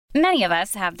Many of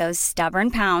us have those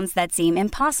stubborn pounds that seem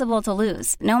impossible to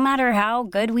lose, no matter how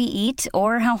good we eat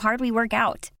or how hard we work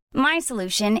out. My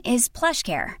solution is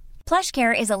PlushCare.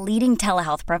 PlushCare is a leading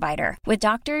telehealth provider with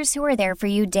doctors who are there for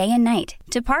you day and night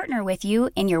to partner with you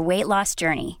in your weight loss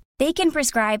journey. They can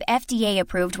prescribe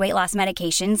FDA-approved weight loss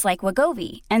medications like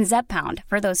Wegovy and Zepbound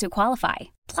for those who qualify.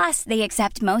 Plus, they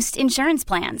accept most insurance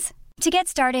plans. To get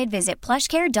started, visit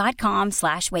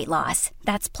plushcare.com/weightloss.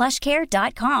 That's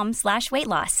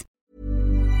plushcare.com/weightloss.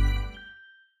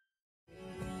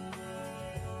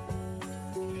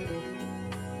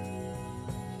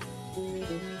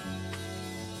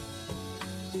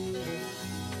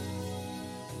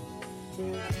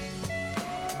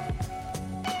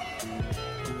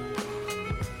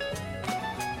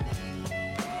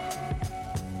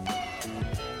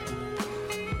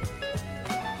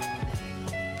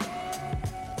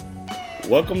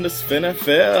 Welcome to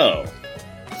SpinFL.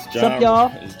 What's up,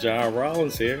 y'all? It's John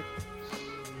Rollins here.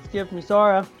 Skip from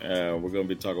Sara. We're going to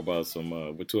be talking about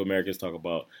with two Americans talk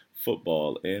about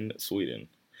football in Sweden.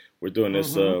 We're doing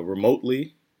this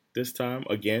remotely this time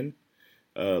again.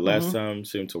 Last time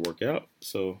seemed to work out,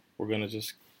 so we're going to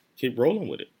just keep rolling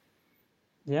with it.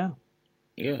 Yeah.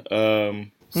 Yeah.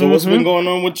 So what's been going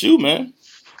on with you, man?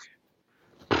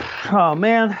 Oh,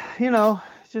 man.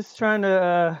 Just trying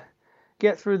to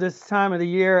get through this time of the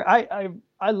year. I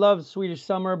love Swedish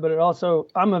summer, but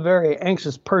I'm a very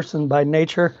anxious person by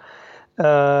nature.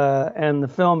 And the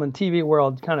film and TV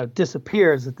world kind of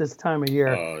disappears at this time of year.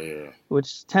 Oh, yeah.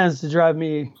 Which tends to drive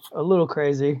me a little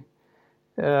crazy.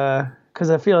 Because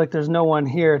I feel like there's no one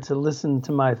here to listen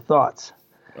to my thoughts.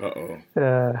 Uh-oh.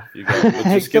 You got it.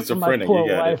 You're schizophrenic. You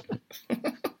got wife.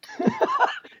 it.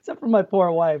 Except for my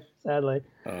poor wife, sadly.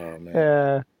 Oh,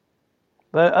 man.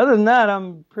 But other than that,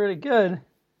 I'm pretty good.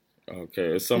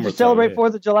 Okay, it's summertime. Did you celebrate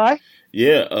 4th of July?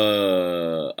 Yeah,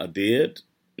 I did.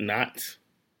 Not.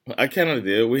 I kind of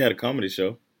did. We had a comedy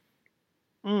show.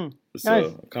 Nice.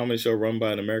 A comedy show run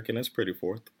by an American. That's pretty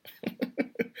fourth.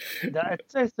 I'd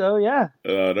say so, yeah.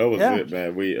 That was it,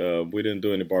 man. We didn't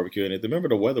do any barbecue or anything. Remember,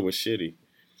 the weather was shitty.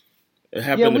 It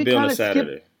happened to be on a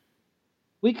Saturday.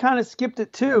 We kind of skipped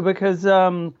it, too, because,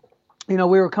 we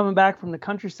were coming back from the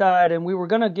countryside, and we were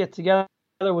going to get together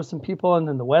with some people, and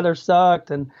then the weather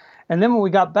sucked, and then when we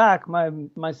got back,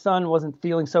 my son wasn't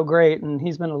feeling so great, and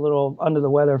he's been a little under the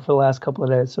weather for the last couple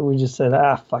of days, so we just said,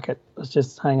 fuck it, let's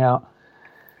just hang out.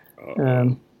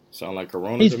 Sound like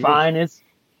Corona. He's fine. It's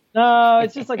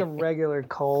just like a regular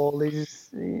cold. It's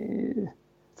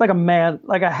like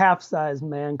a half-sized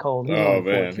man cold. He's man,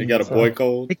 14, he got a boy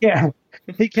cold. He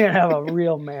can't have a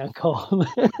real man cold.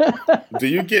 Do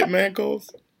you get man colds?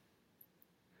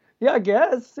 Yeah, I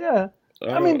guess. Yeah.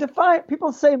 I mean,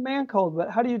 people say man cold, but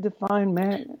how do you define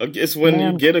man? It's when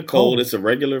you get a cold, it's a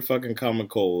regular fucking common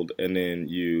cold, and then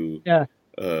you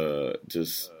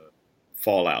just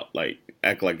fall out, like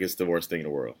act like it's the worst thing in the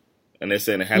world. And they're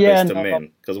saying it happens to men,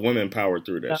 because women power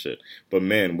through that shit. But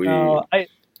men, I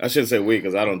shouldn't say we,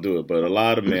 because I don't do it, but a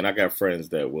lot of men, I got friends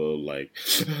that will like,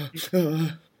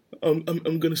 I'm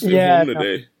going to stay home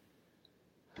today.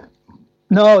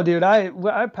 No, dude,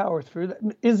 I power through that.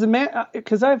 Is the man,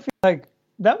 because I feel like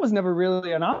that was never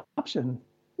really an option,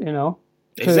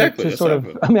 Exactly. To sort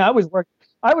of, I mean, I always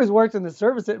worked in the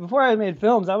service. Before I made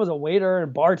films, I was a waiter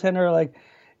and bartender. Like,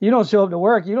 you don't show up to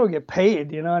work, you don't get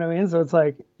paid, you know what I mean? So it's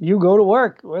like, you go to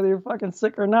work, whether you're fucking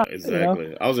sick or not.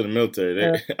 Exactly. I was in the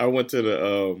military. I went to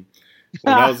the,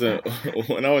 I was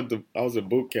in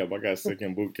boot camp. I got sick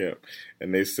in boot camp,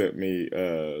 and they sent me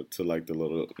to like the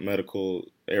little medical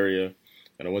area.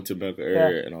 And I went to the medical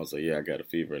area, and I was like, I got a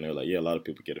fever. And they were like, a lot of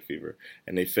people get a fever.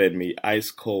 And they fed me ice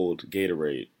cold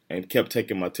Gatorade and kept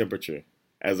taking my temperature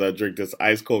as I drink this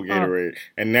ice cold Gatorade.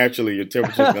 And naturally, your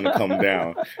temperature is going to come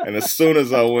down. And as soon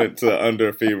as I went to under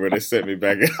a fever, they sent me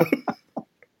back out.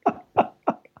 I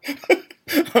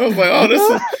was like,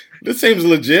 this seems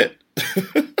legit.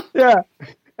 Yeah.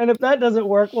 And if that doesn't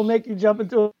work, we'll make you jump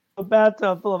into a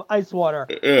bathtub full of ice water.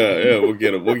 Yeah, we'll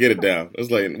get it down.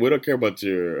 It's like, we don't care about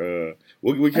your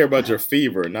we care about your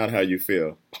fever, not how you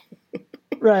feel.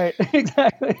 Right,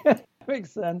 exactly.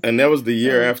 Makes sense. And that was the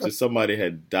year after somebody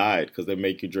had died, because they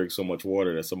make you drink so much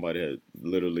water that somebody had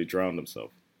literally drowned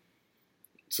themselves.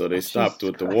 So they stopped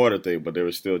with the water thing, but they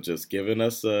were still just giving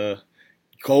us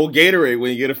cold Gatorade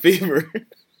when you get a fever.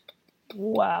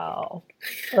 Wow,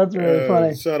 that's really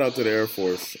funny. Shout out to the Air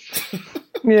Force.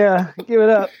 Yeah, give it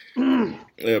up.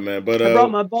 Yeah, man. But I brought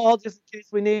my ball just in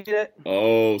case we need it.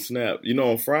 Oh, snap.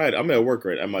 On Friday, I'm at work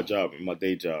at my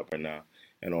day job right now.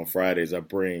 And on Fridays, I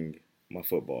bring my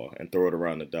football and throw it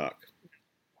around the dock.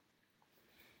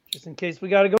 Just in case we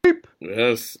got to go.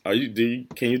 Yes.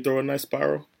 Can you throw a nice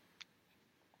spiral?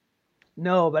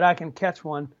 No, but I can catch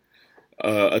one.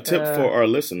 A tip for our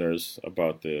listeners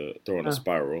about the throwing a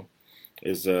spiral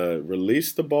is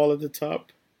release the ball at the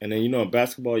top, and then in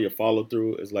basketball your follow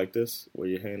through is like this, where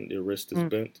your wrist is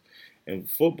bent. In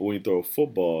football, when you throw a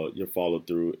football, your follow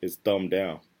through is thumb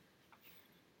down.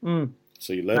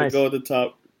 So you let it go at the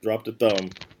top, drop the thumb,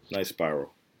 nice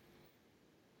spiral.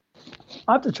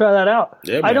 I'll have to try that out.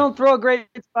 Yeah, I don't throw a great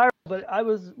spiral, but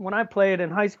when I played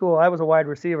in high school, I was a wide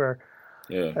receiver.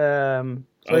 Yeah.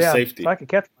 I was safety. So I could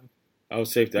catch one. I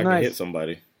was safety. I could hit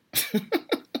somebody.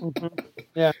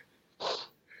 Yeah.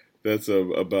 That's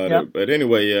about it. But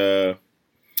anyway,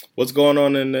 what's going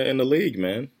on in the league,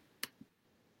 man?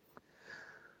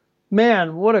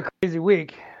 Man, what a crazy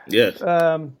week. Yes.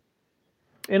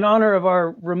 In honor of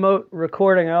our remote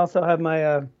recording, I also have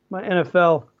my my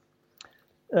NFL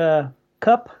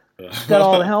cup. Got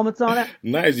all the helmets on it.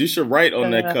 Nice. You should write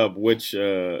on that cup which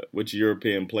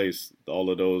European place all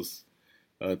of those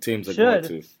teams are going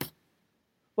to.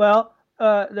 Well,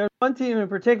 there's one team in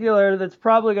particular that's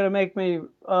probably going to make me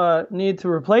need to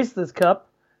replace this cup.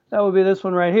 That would be this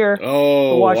one right here.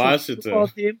 Oh, the Washington football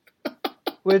team.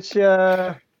 Which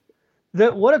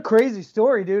what a crazy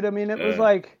story, dude. I mean, it was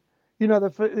like,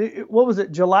 what was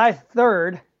it, July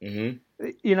 3rd? Mm-hmm.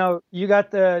 You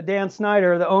got the Dan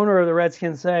Snyder, the owner of the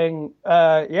Redskins, saying,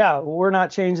 we're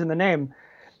not changing the name.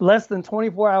 Less than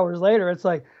 24 hours later, it's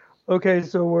like, okay,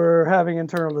 so we're having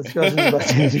internal discussions about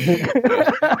changing it.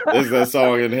 There's that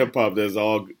song in hip hop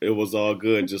it was all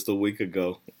good just a week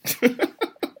ago.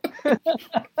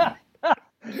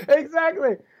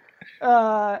 Exactly.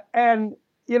 And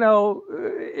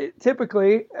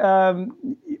typically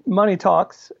money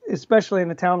talks, especially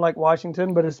in a town like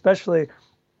Washington, but especially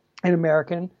in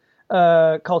American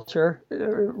culture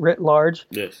writ large.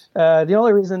 Yes. The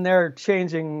only reason they're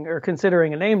changing or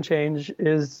considering a name change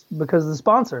is because of the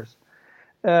sponsors.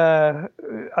 I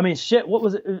mean, shit, what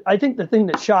was it? I think the thing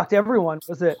that shocked everyone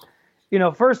was that,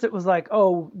 first it was like,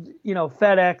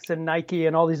 FedEx and Nike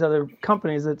and all these other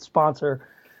companies that sponsor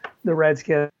the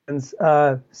Redskins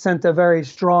sent a very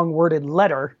strong worded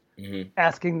letter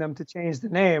asking them to change the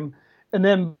name. And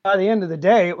then by the end of the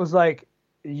day, it was like,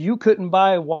 you couldn't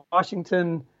buy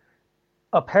Washington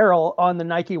apparel on the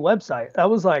Nike website. I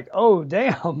was like, oh,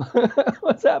 damn,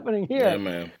 what's happening here? Yeah,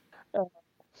 man.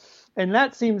 And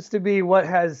that seems to be what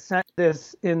has sent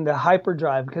this into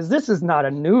hyperdrive, because this is not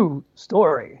a new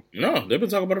story. No, they've been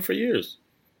talking about it for years.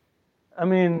 I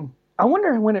mean, I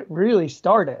wonder when it really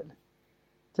started,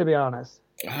 to be honest.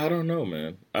 I don't know,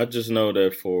 man. I just know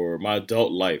that for my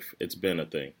adult life, it's been a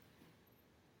thing.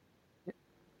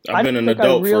 I've been an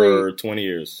adult for 20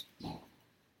 years.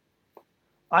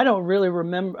 I don't really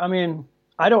remember. I mean,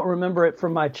 I don't remember it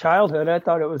from my childhood. I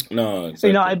thought it was. No,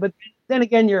 exactly. But then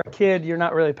again, you're a kid. You're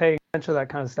not really paying attention to that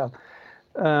kind of stuff.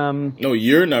 No,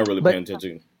 you're not really paying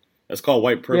attention. That's called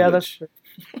white privilege. Yeah, that's true.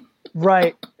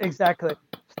 Right, exactly.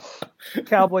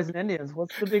 Cowboys and Indians.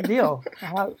 What's the big deal?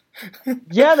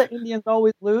 The Indians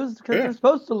always lose because they're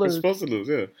supposed to lose. They're supposed to lose,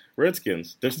 yeah.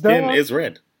 Redskins. Their skin is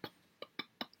red.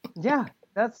 Yeah,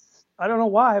 I don't know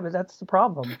why, but that's the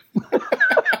problem.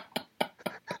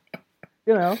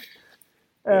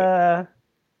 I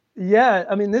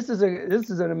mean, this is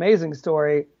an amazing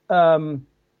story.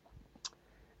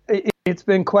 It's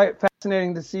been quite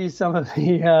fascinating to see some of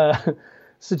the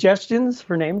suggestions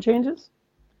for name changes.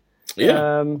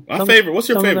 Yeah, my favorite. What's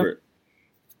your favorite?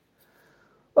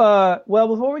 Well,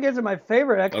 before we get to my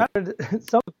favorite, I kind of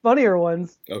some funnier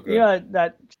ones. Okay. Yeah,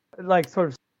 that like sort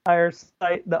of satire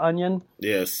site, The Onion.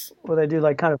 Yes. Where they do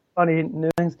like kind of funny new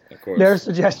things. Of course. Their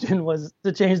suggestion was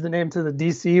to change the name to the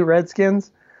DC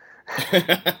Redskins.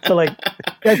 So like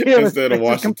instead of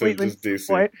Washington, just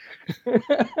DC.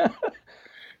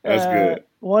 That's good.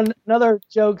 Another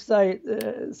joke site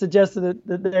suggested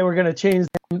that they were going to change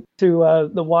them to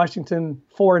the Washington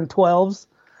 4 and 12s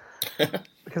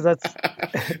because that's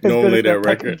normally their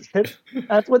record.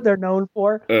 That's what they're known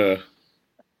for. The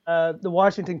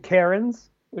Washington Karens,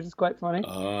 which is quite funny.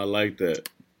 I like that.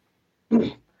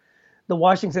 The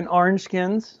Washington Orange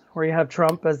Skins, where you have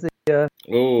Trump as the as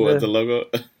the logo.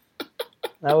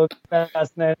 That would be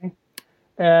fascinating.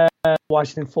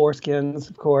 Washington Foreskins,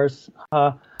 of course.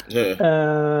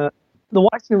 The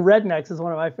Washington Rednecks is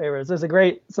one of my favorites. There's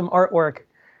some artwork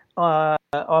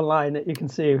online that you can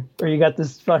see where you got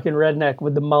this fucking redneck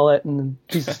with the mullet and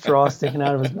a piece of straw sticking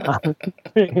out of his mouth.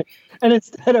 And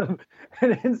instead of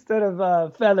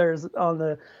feathers on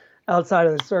the outside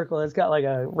of the circle, it's got like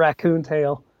a raccoon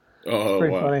tail. Oh,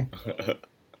 pretty wow. Funny.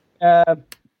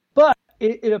 But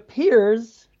it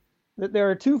appears that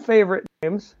there are two favorite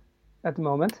names at the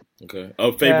moment. Okay.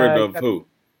 Oh, favorite of who?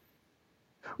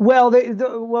 Well,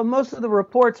 most of the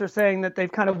reports are saying that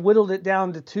they've kind of whittled it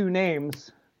down to two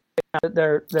names that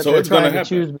they're it's going to trying to happen.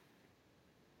 choose.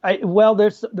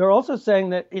 They're also saying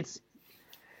that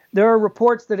there are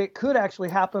reports that it could actually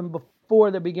happen before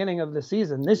the beginning of the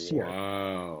season this year.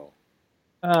 Wow.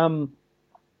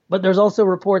 But there's also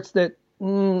reports that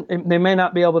they may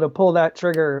not be able to pull that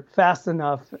trigger fast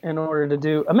enough in order to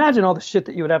do. Imagine all the shit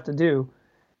that you would have to do,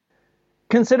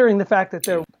 considering the fact that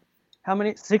they're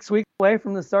 6 weeks away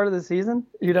from the start of the season.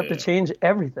 You'd have to change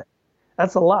everything.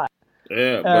 That's a lot.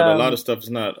 Yeah, but a lot of stuff is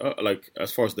not like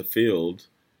as far as the field,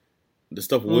 the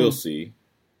stuff we'll see.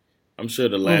 I'm sure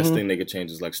the last thing they could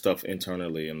change is like stuff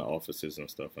internally in the offices and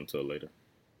stuff until later.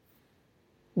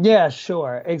 Yeah,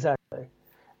 sure, exactly.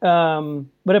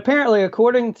 But apparently,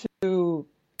 according to,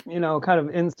 kind of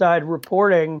inside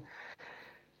reporting,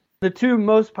 the two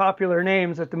most popular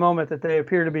names at the moment that they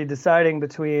appear to be deciding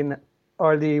between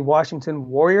are the Washington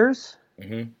Warriors.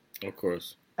 Mm-hmm. Of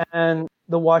course. And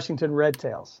the Washington Red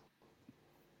Tails.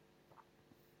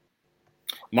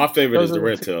 My favorite is the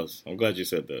Red Tails. I'm glad you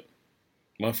said that.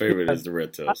 My favorite is the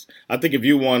Red Tails. I think if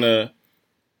you want to,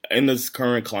 in this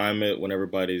current climate, when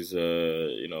everybody's,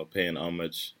 paying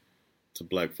homage to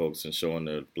black folks and showing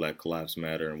that Black Lives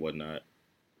Matter and whatnot,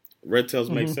 Red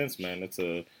Tails makes sense, man. It's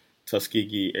a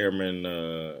Tuskegee Airmen,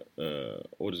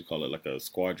 what do you call it, like a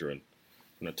squadron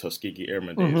from the Tuskegee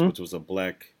Airmen days, which was a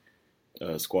black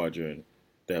squadron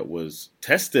that was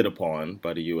tested upon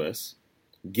by the U.S.,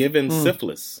 given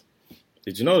syphilis.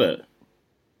 Did you know that?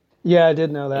 Yeah, I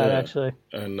did know that, actually.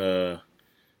 And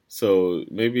so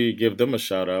maybe give them a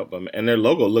shout out. And their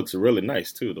logo looks really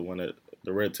nice, too, the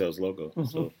Red Tails logo.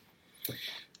 So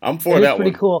I'm for that one.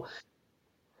 It's pretty cool.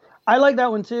 I like that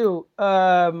one, too.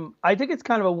 I think it's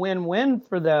kind of a win-win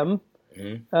for them.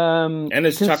 And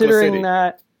it's considering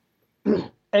Chocolate City.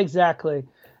 That exactly.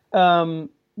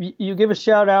 You give a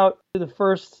shout out to the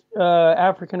first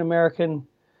African-American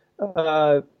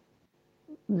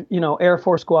Air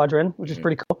Force Squadron, which is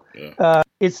pretty cool. Yeah.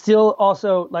 It's still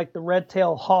also like the red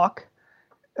tail hawk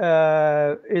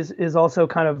is also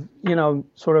kind of,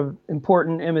 sort of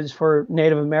important image for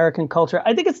Native American culture.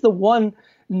 I think it's the one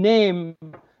name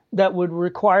that would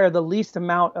require the least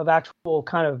amount of actual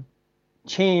kind of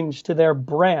change to their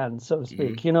brand, so to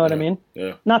speak. You know what I mean?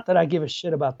 Yeah. Not that I give a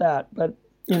shit about that, but,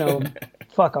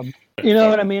 fuck them. You know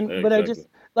what I mean? Yeah, but exactly. I just...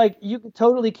 Like, you could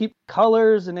totally keep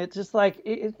colors, and it's just like,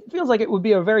 it feels like it would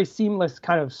be a very seamless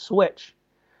kind of switch.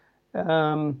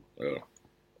 Unless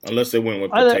they went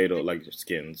with potato, like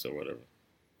skins or whatever.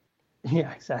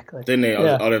 Yeah, exactly. Then all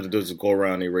they have to do is go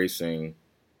around erasing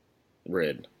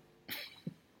red.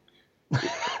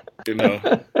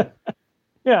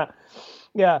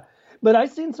 Yeah. But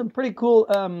I've seen some pretty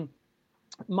cool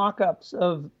mock-ups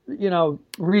of,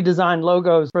 redesigned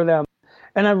logos for them.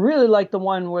 And I really like the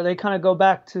one where they kind of go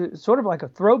back to sort of like a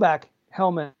throwback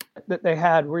helmet that they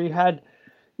had, where you had,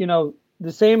 the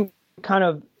same kind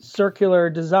of circular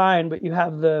design, but you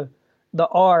have the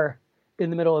R in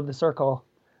the middle of the circle.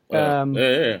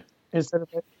 Instead of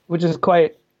it, which is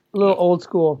quite a little old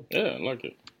school. Yeah, I like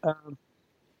it.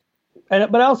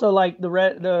 But I also like the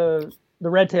Red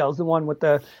Tails, the one with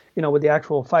the with the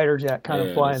actual fighter jet kind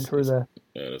of flying through the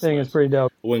thing. Nice. Is pretty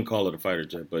dope. I wouldn't call it a fighter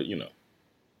jet, but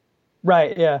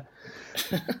Right, yeah.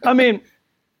 I mean,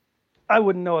 I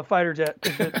wouldn't know a fighter jet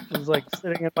if it was like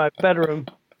sitting in my bedroom.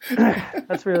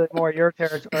 That's really more your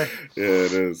territory. Yeah,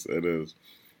 it is.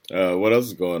 What else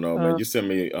is going on, man? You sent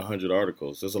me 100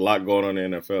 articles. There's a lot going on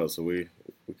in the NFL, so we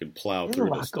can plow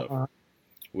through this stuff.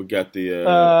 We got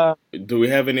the... do we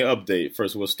have any update?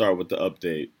 First, we'll start with the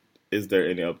update. Is there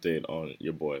any update on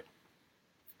your boy?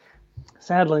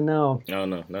 Sadly, no. Oh,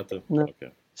 no, nothing? No.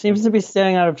 Okay. Seems to be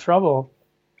staying out of trouble.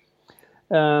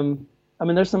 I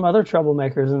mean, there's some other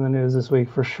troublemakers in the news this week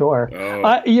for sure. Oh.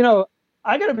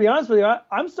 I got to be honest with you.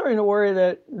 I'm starting to worry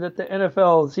that the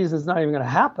NFL season's not even going to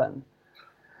happen.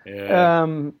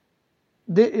 Yeah.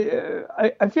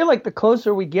 I feel like the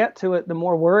closer we get to it, the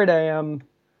more worried I am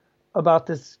about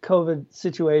this COVID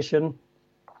situation.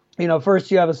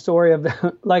 First you have a story of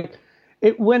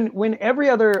when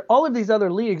all of these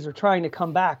other leagues are trying to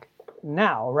come back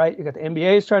now, right? You got the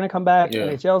NBA is trying to come back,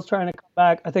 NHL is trying to come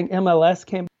back. I think MLS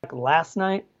came back last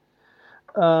night.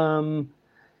 And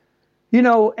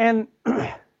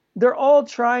they're all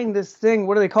trying this thing.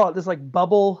 What do they call it? This like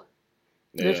bubble.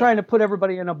 Yeah. They're trying to put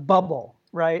everybody in a bubble,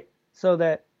 right? So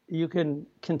that you can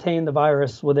contain the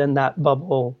virus within that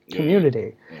bubble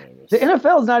community. Yeah, the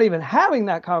NFL is not even having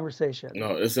that conversation.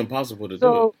 No, it's impossible to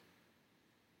do it.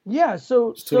 Yeah,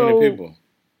 so it's too many people.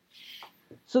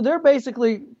 So they're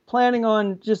basically planning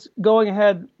on just going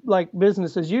ahead like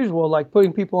business as usual, like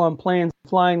putting people on planes,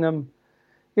 flying them,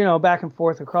 back and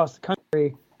forth across the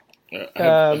country.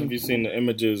 Have you seen the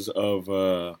images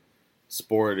of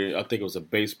sport? I think it was a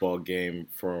baseball game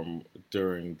from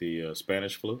during the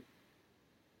Spanish flu.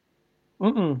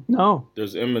 No.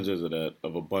 There's images of that,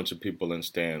 of a bunch of people in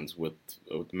stands with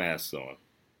masks on.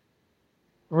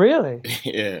 Really?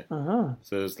 Yeah. Uh-huh.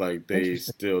 So it's like they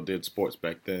still did sports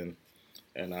back then,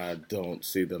 and I don't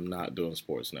see them not doing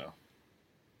sports now.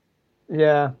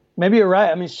 Yeah, maybe you're right.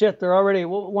 I mean, shit, they're already.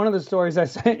 One of the stories I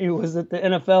sent you was that the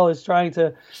NFL is trying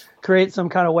to create some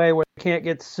kind of way where they can't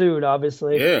get sued,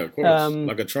 obviously. Yeah, of course.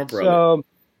 Like a Trump rally. So,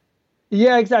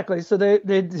 yeah, exactly. So they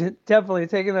definitely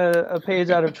taken a page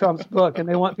out of Trump's book, and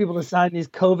they want people to sign these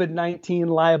COVID-19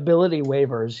 liability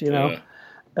waivers,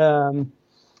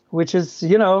 which is,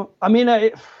 I mean,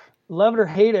 I love it or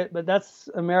hate it, but that's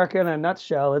America in a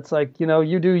nutshell. It's like,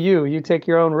 you do you take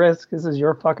your own risk. This is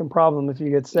your fucking problem if you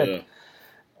get sick. Yeah.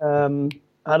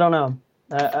 I don't know.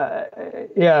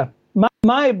 Yeah.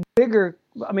 My bigger,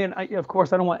 I mean, of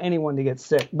course, I don't want anyone to get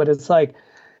sick, but it's like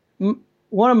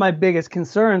one of my biggest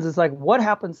concerns is like, what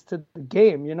happens to the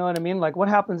game? You know what I mean? Like, what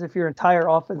happens if your entire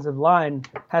offensive line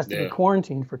has to be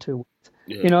quarantined for 2 weeks?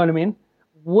 Yeah. You know what I mean?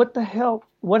 What the hell?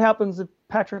 What happens if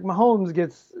Patrick Mahomes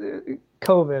gets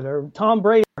COVID or Tom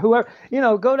Brady or whoever?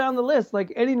 Go down the list,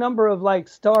 like any number of like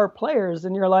star players,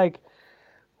 and you're like,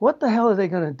 what the hell are they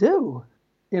going to do?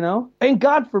 And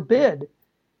God forbid,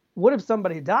 what if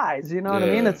somebody dies? You know what I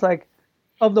mean? It's like,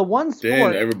 of the one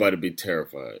sport, then everybody be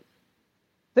terrified.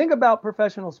 Think about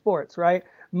professional sports, right?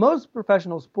 Most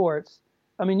professional sports,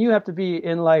 I mean, you have to be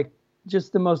in like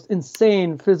just the most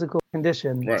insane physical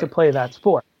condition to play that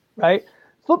sport, right?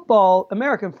 Football,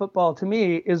 American football, to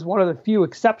me, is one of the few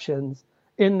exceptions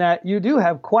in that you do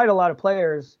have quite a lot of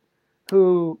players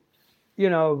who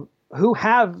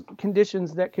have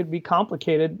conditions that could be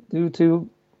complicated due to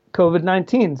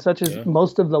COVID-19, such as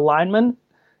most of the linemen.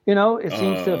 It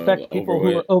seems to affect people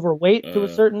who are overweight to a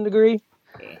certain degree.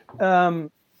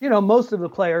 Most of the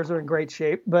players are in great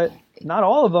shape, but not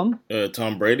all of them.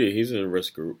 Tom Brady, he's a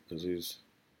risk group because he's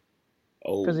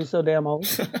old. Because he's so damn old.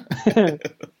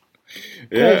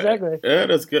 Yeah, exactly. Yeah,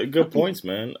 that's good points,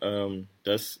 man.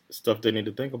 That's stuff they need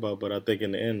to think about. But I think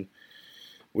in the end,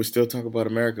 we still talk about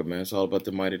America, man. It's all about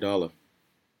the mighty dollar.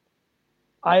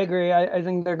 I agree. I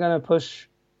think they're going to push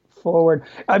forward.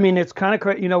 I mean, it's kind of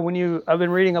crazy. I've been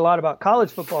reading a lot about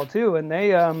college football too, and they,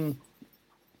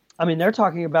 they're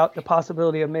talking about the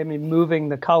possibility of maybe moving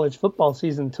the college football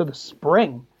season to the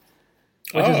spring,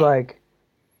 which is like,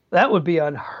 that would be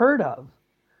unheard of.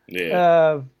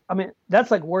 Yeah. That's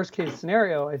like worst case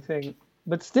scenario, I think.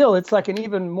 But still, it's like an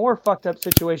even more fucked up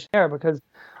situation there because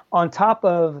on top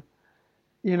of,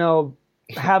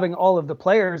 having all of the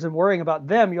players and worrying about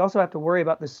them, you also have to worry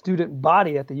about the student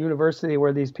body at the university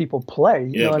where these people play.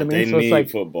 You know what I mean? They need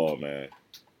football, man.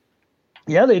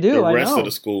 Yeah, they do. The rest of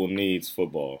the school needs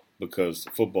football because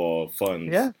football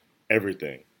funds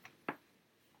everything.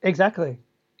 Exactly.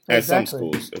 At some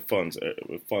schools, it funds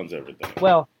everything.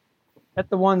 Well, at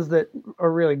the ones that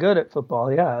are really good at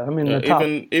football, yeah. I mean,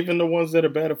 even the ones that are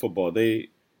bad at football, they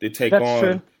take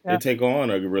on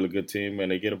a really good team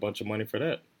and they get a bunch of money for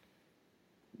that.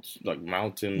 Like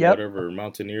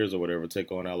Mountaineers or whatever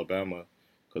take on Alabama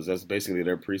because that's basically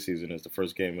their preseason. It's the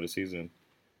first game of the season,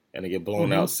 and they get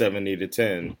blown out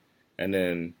 70-10, and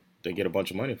then they get a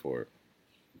bunch of money for it.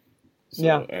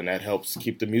 So, and that helps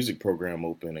keep the music program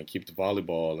open and keep the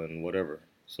volleyball and whatever.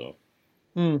 So.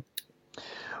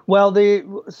 Well,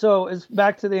 so it's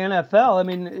back to the NFL. I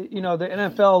mean, the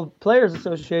NFL Players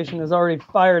Association has already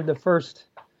fired the first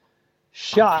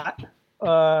shot,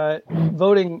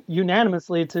 voting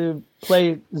unanimously to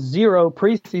play 0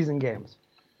 preseason games,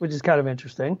 which is kind of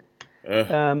interesting.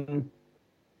 I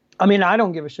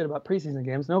don't give a shit about preseason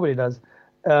games. Nobody does.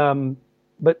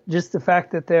 But just the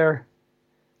fact that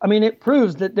it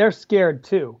proves that they're scared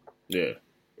too. Yeah.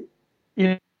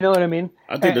 You know what I mean?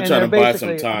 I think they're trying to buy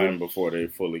some time before they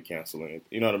fully cancel it.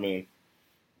 You know what I mean?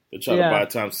 They're trying to buy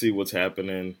time, see what's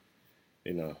happening,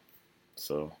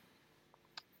 so.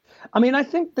 I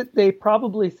think that they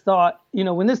probably thought,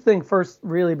 when this thing first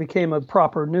really became a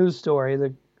proper news story,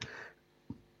 the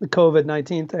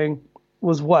COVID-19 thing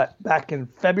was back in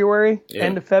February,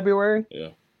 end of February? Yeah.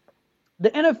 The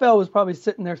NFL was probably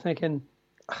sitting there thinking,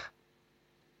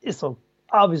 this will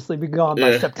obviously be gone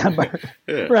by September,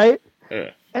 right?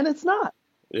 Yeah. And it's not.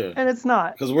 Yeah. And it's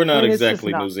not. Because we're not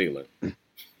exactly New Zealand.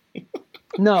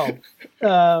 No.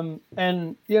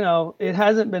 And, it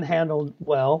hasn't been handled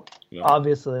well,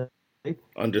 obviously.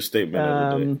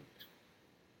 Understatement every day.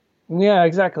 Yeah,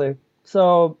 exactly.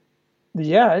 So,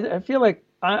 I feel like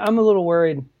I'm a little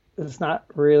worried it's not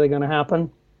really going to happen.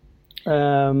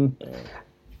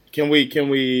 Can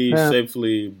we Yeah.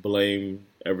 safely blame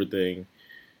everything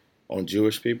on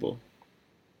Jewish people?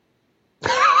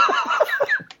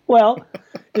 Well,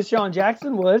 Deshaun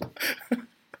Jackson would.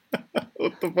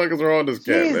 What the fuck is wrong with this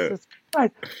cat, man? Jesus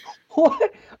Christ.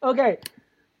 What? Okay.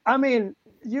 I mean,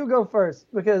 you go first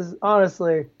because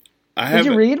honestly, did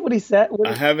you read what he said?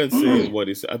 I haven't seen what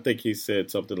he said. I think he said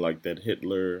something like that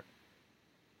Hitler.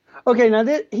 Okay, now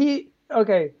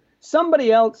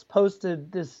somebody else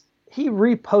posted this. He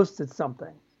reposted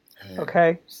something.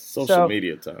 Okay, Social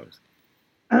media times.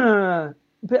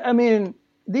 But I mean,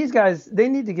 these guys, they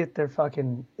need to get their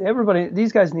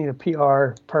these guys need a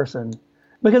PR person.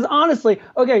 Because honestly,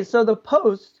 okay, so the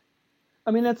post,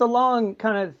 I mean, it's a long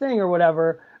kind of thing or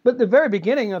whatever, but the very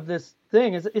beginning of this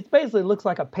thing it basically looks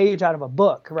like a page out of a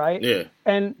book, right? Yeah.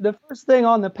 And the first thing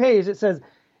on the page, it says,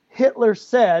 Hitler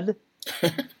said,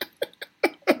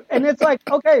 and it's like,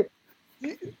 okay,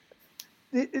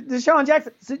 Deshaun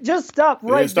Jackson, just stop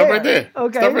right there. Stop right there.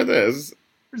 Okay. Stop right there.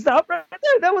 Stop right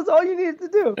there. That was all you needed to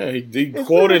do. Yeah, he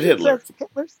quoted Hitler.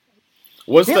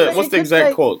 What's the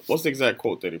exact quote? What's the exact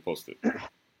quote that he posted?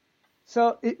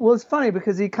 So it was funny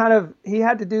because he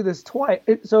had to do this twice.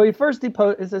 So it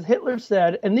says Hitler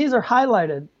said, and these are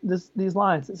highlighted, these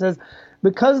lines. It says,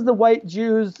 because the white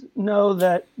Jews know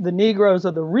that the Negroes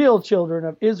are the real children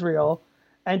of Israel,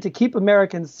 and to keep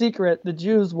Americans secret, the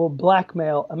Jews will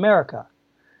blackmail America.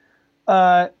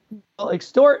 Will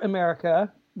extort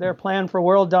America. Their plan for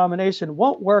world domination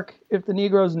won't work if the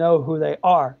Negroes know who they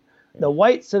are. The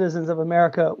white citizens of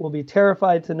America will be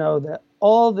terrified to know that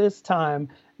all this time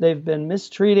they've been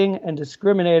mistreating and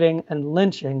discriminating and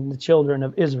lynching the children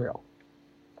of Israel.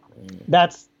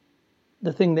 That's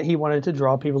the thing that he wanted to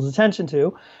draw people's attention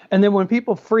to. And then when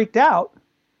people freaked out,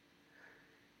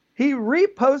 he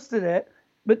reposted it,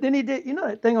 but then he did, you know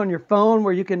that thing on your phone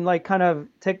where you can like kind of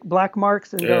take black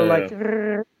marks and go like,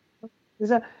 is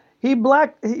that? He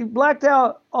blacked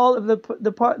out all of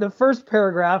the first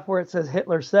paragraph where it says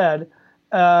Hitler said,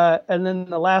 and then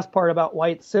the last part about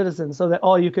white citizens, so that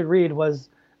all you could read was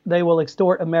they will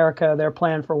extort America. Their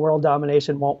plan for world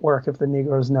domination won't work if the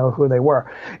Negroes know who they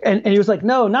were. And he was like,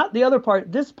 no, not the other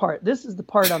part. This part. This is the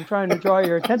part I'm trying to draw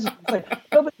your attention to. It's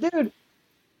like, no, but dude.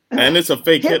 And it's a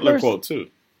fake Hitler quote too.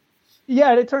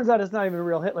 Yeah, it turns out it's not even a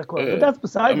real Hitler quote. But that's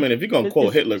beside. I mean, if you're gonna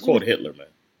quote Hitler, quote Hitler, man.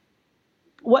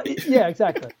 What? Yeah,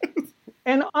 exactly.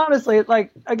 And honestly, like,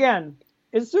 again,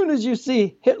 as soon as you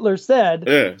see Hitler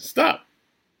said, stop.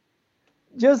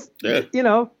 Just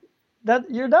that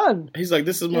you're done. He's like,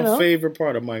 this is my favorite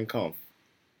part of Mein Kampf.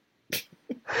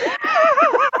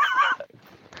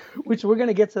 Which we're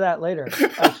gonna get to that later.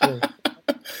 Actually,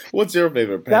 what's your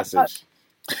favorite passage?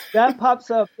 That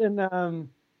pops up in our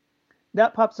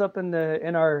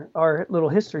little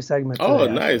history segment. Oh,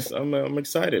 today, nice! I'm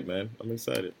excited, man. I'm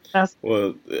excited.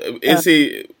 Well, is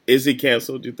he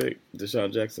canceled? Do you think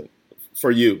Deshaun Jackson?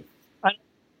 For you,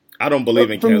 I don't believe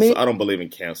in cancel. I don't believe in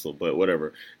cancel, but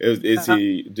whatever. Is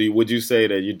he? Would you say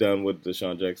that you're done with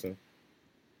Deshaun Jackson?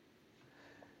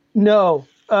 No,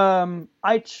 I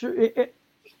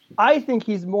think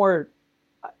he's more.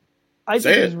 I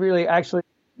think he's really actually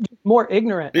more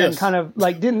ignorant and kind of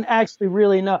like didn't actually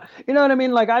really know. You know what I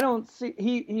mean? Like I don't see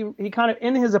he kind of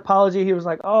in his apology he was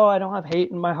like, "Oh, I don't have hate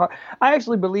in my heart." I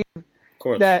actually believe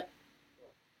that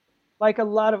like a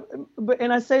lot of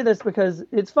and I say this because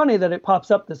it's funny that it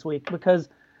pops up this week because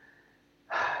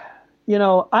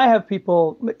I have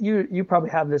people you probably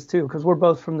have this too because we're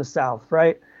both from the South,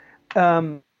 right?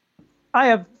 I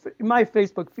have my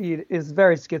Facebook feed is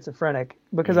very schizophrenic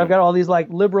because I've got all these like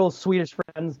liberal Swedish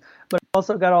friends, but I've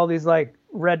also got all these like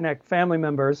redneck family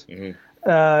members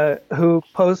who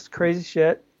post crazy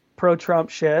shit, pro-Trump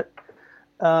shit.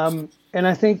 And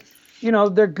I think,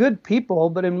 they're good people,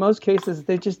 but in most cases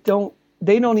they just don't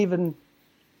even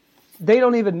know that they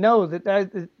don't even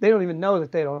know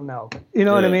that they don't know. You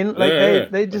know what I mean? Like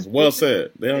they just well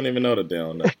said. They don't even know that they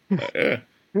don't know.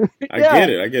 I get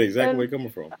it. I get exactly where you're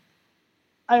coming from.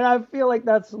 And I feel like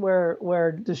that's where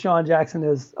Deshaun Jackson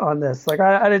is on this. Like,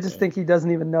 I just think he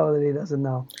doesn't even know that he doesn't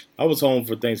know. I was home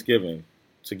for Thanksgiving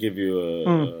to give you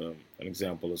an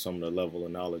example of some of the level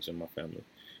of knowledge in my family.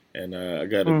 And I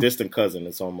got a distant cousin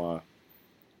that's I'd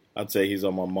say he's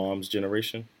on my mom's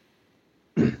generation.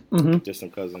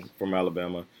 Distant cousin from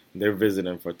Alabama. They're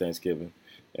visiting for Thanksgiving.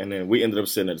 And then we ended up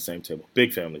sitting at the same table.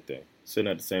 Big family thing.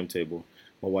 Sitting at the same table.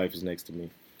 My wife is next to me.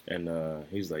 And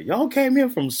he's like, y'all came here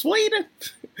from Sweden?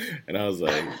 And I was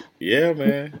like, yeah,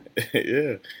 man.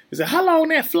 Yeah. He said, how long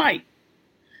that flight?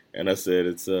 And I said,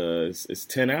 it's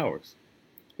 10 hours.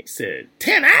 He said,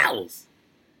 10 hours?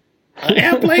 An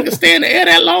airplane can stay in the air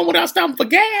that long without stopping for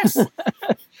gas?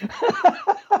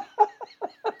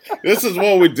 This is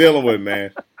what we're dealing with,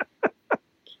 man.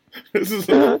 This is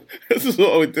what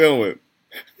we're dealing with.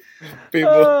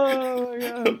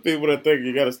 People, people that think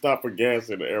you got to stop for gas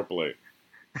in the airplane.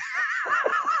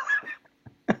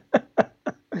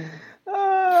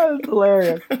 It's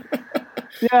hilarious.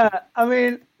 Yeah, I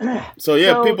mean. So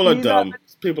people are dumb.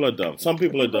 People are dumb. Some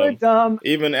people are dumb.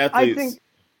 Even athletes.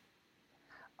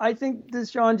 I think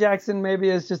Deshaun Jackson maybe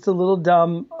is just a little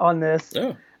dumb on this.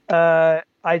 Yeah.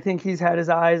 I think he's had his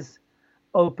eyes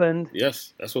opened.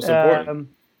 Yes, that's what's important.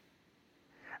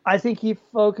 I think he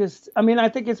focused. I mean, I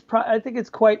think it's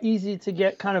quite easy to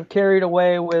get kind of carried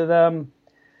away with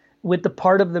the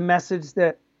part of the message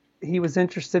that he was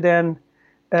interested in.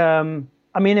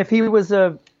 I mean, if he was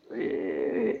a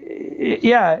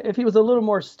little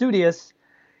more studious,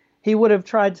 he would have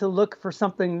tried to look for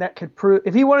something that could prove.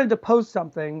 If he wanted to post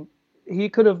something, he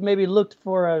could have maybe looked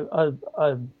for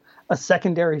a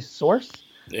secondary source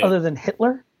other than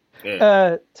Hitler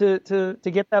to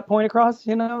get that point across.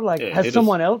 You know, like has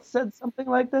someone else said something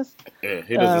like this? Yeah,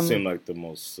 he doesn't seem like the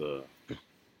most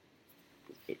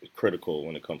critical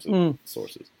when it comes to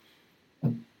sources.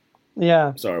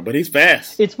 Yeah, sorry, but he's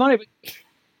fast. It's funny, but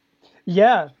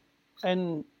yeah,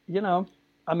 and you know,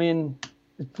 I mean.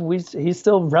 He's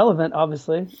still relevant,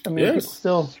 obviously. I mean, yes.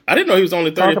 Still. I didn't know he was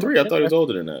only 33. I thought he was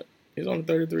older than that. He's only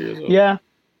 33 years old. Yeah.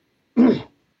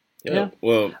 Yeah.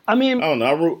 Well, I mean, I don't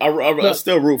know. I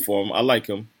still root for him. I like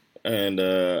him, and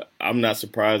I'm not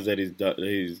surprised that he's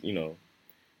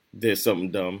did something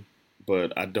dumb.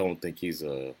 But I don't think he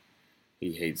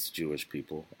hates Jewish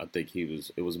people. I think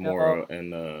it was more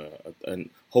and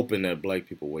hoping that black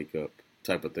people wake up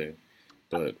type of thing.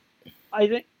 But I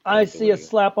think I see a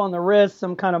slap on the wrist,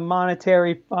 some kind of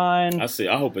monetary fine. I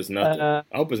hope it's nothing. I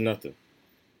hope it's nothing.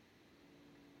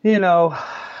 You know,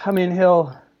 I mean,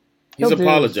 he's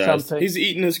apologized. He's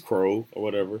eating his crow or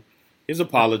whatever. He's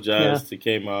apologized. He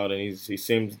came out and he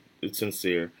seems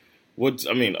sincere.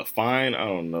 A fine? I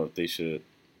don't know if they should.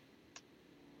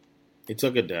 He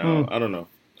took it down. I don't know.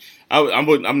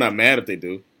 I'm not mad if they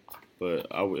do, but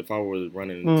if I were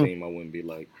running the team, I wouldn't be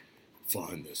like,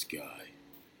 fine this guy.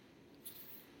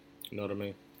 You know what I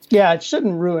mean? Yeah, it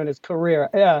shouldn't ruin his career.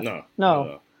 Yeah.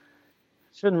 No.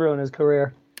 Shouldn't ruin his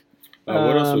career.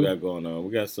 What else we got going on?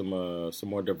 We got some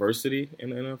more diversity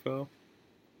in the NFL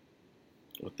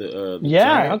with the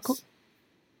Giants.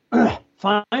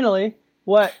 Finally,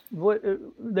 what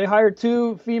they hired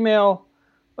 2 female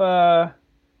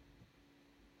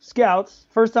scouts.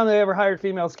 First time they ever hired a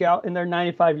female scout in their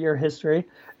 95-year history.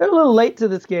 They're a little late to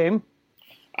this game.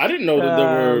 I didn't know that there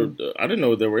were. I didn't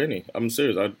know there were any. I'm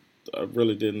serious. I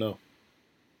really didn't know.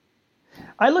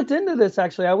 I looked into this,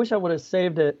 actually. I wish I would have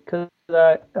saved it because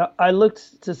I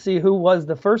looked to see who was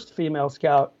the first female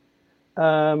scout.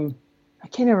 I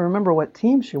can't even remember what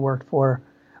team she worked for,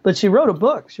 but she wrote a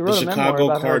book. She wrote a memoir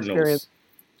about her experience.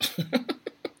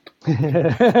 No,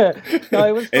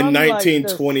 it was in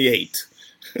 1928.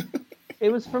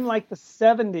 It was from like the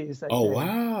 70s.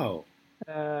 Wow.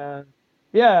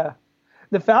 Yeah.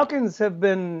 The Falcons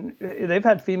they've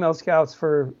had female scouts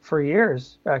for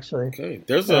years, actually. Okay.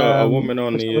 There's a woman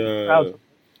on the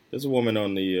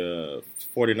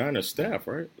 49ers staff,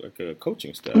 right? Like a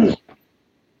coaching staff.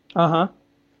 Uh-huh.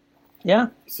 Yeah.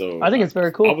 So I think it's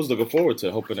very cool. I was looking forward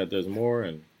to hoping that there's more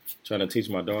and trying to teach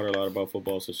my daughter a lot about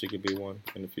football so she could be one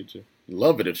in the future.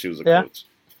 Love it if she was a coach.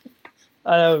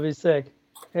 That would be sick.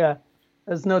 Yeah.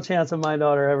 There's no chance of my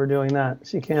daughter ever doing that.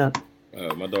 She can't.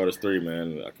 My daughter's 3,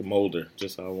 man. I can mold her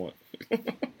just how I want.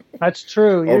 That's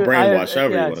true. Or brainwash,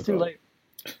 however you want to call it.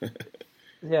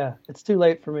 Yeah, it's too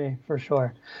late for me, for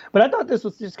sure. But I thought this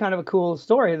was just kind of a cool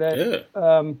story that,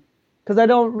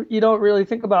 because you don't really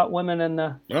think about women in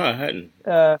the. No, I hadn't.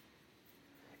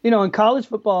 In college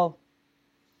football,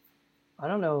 I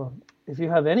don't know if you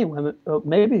have any women. Oh,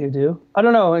 maybe you do. I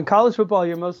don't know. In college football,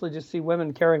 you mostly just see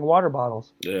women carrying water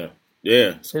bottles.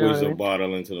 Yeah, squeezing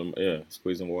bottle into them. Yeah,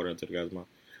 squeezing water into the guy's mouth.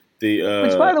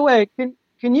 Which, by the way, can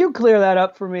you clear that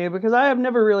up for me? Because I have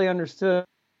never really understood,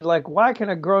 like, why can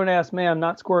a grown-ass man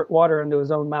not squirt water into his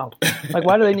own mouth? Like,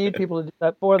 why do they need people to do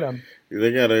that for them?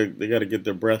 They gotta get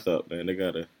their breath up, man. They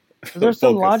gotta. Is there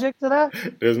some logic to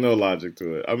that? There's no logic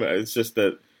to it. I mean, it's just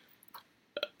that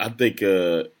I think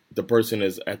the person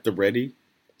is at the ready,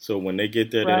 so when they get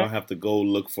there, they don't have to go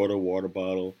look for the water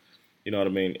bottle. You know what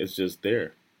I mean? It's just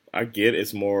there. I get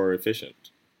it's more efficient.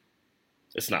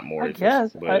 It's not more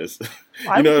efficient, but it's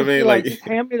you know what I mean. Like, just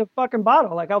hand me the fucking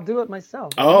bottle. Like, I'll do it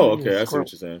myself. Oh, okay, I see what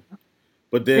you're saying.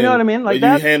 But then you know what I mean. Like you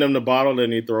hand him the bottle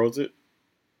and he throws it.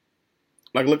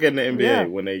 Like, look at the NBA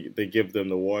when they give them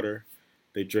the water,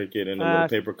 they drink it in a little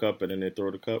paper cup and then they throw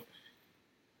the cup.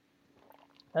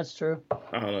 That's true.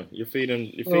 I don't know. You're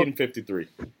feeding 53.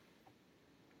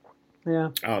 Yeah.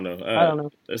 I don't know. I don't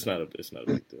know. It's not a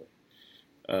big deal.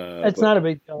 It's not a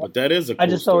big deal. But that is a cool I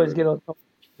just story. always get a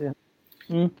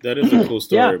yeah. That is a cool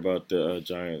story Yeah. about the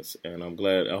Giants, and I'm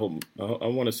glad. I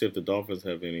want to see if the Dolphins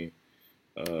have any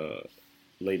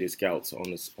lady scouts on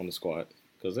the squad,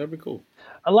 because that'd be cool.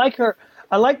 I like her.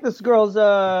 I like this girl's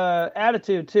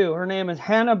attitude too. Her name is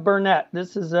Hannah Burnett.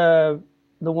 This is the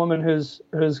woman who's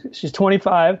she's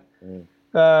 25.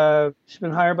 She's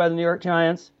been hired by the New York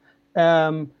Giants,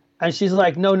 and she's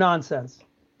like no nonsense.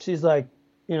 She's like,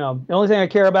 the only thing I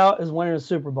care about is winning a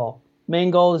Super Bowl.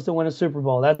 Main goal is to win a Super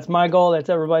Bowl. That's my goal. That's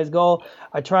everybody's goal.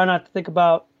 I try not to think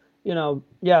about,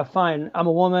 yeah, fine. I'm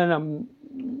a woman. I'm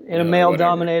in a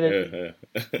male-dominated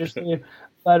industry.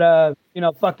 But,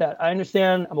 fuck that. I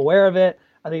understand. I'm aware of it.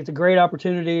 I think it's a great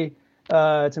opportunity.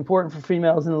 It's important for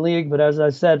females in the league. But as I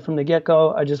said from the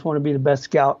get-go, I just want to be the best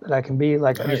scout that I can be.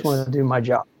 Like, nice. I just want to do my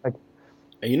job. Like,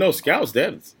 and scouts,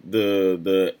 that's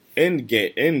the end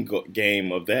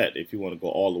game of that, if you want to go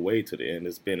all the way to the end,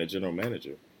 is being a general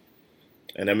manager.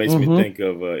 And that makes me think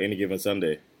of Any Given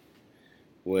Sunday.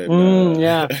 When,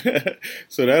 yeah.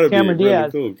 So that would be really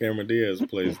Diaz. Cool. Cameron Diaz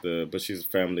plays but she's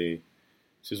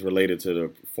related to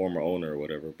the former owner or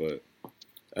whatever. But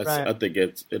I think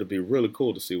it'll be really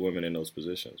cool to see women in those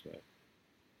positions, man.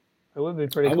 It would be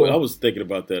pretty cool. I was thinking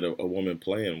about that, a woman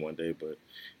playing one day, but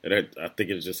I think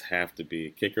it just have to be a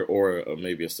kicker or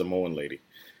maybe a Samoan lady,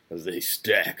 because they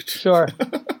stacked. Sure.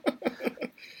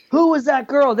 Who was that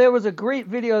girl? There was a great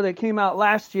video that came out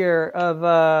last year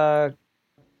of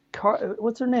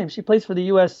what's her name? She plays for the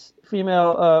U.S.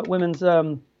 female women's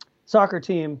soccer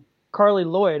team. Carly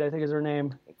Lloyd, I think is her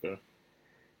name. Okay.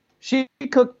 She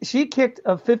kicked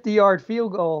a 50-yard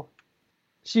field goal.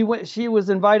 She was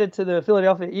invited to the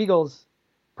Philadelphia Eagles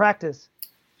practice.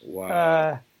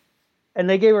 Wow. And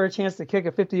they gave her a chance to kick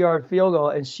a 50-yard field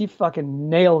goal, and she fucking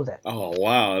nailed it. Oh,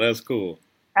 wow. That's cool.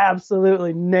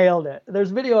 Absolutely nailed it. There's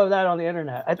video of that on the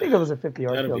internet. I think it was a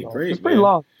 50-yard field goal. That'd be great, it's pretty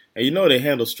long. And they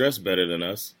handle stress better than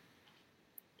us.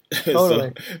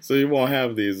 Totally. so you won't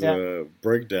have these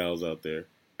breakdowns out there.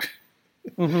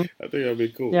 Mm-hmm. I think that'd be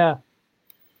cool. Yeah.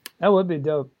 That would be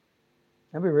dope.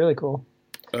 That'd be really cool.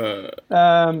 Well,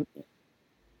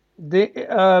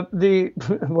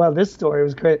 this story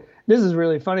was great. This is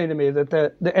really funny to me that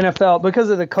the NFL, because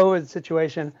of the COVID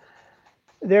situation,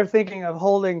 they're thinking of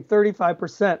holding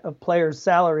 35% of players'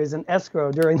 salaries in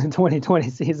escrow during the 2020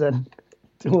 season,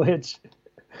 to which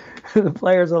the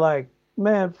players are like,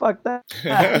 man, fuck that.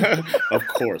 Of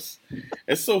course.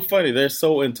 It's so funny. They're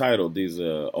so entitled, these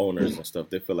owners and stuff.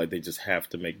 They feel like they just have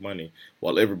to make money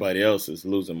while everybody else is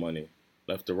losing money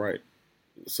left to right.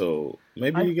 So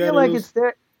maybe you got to lose. It's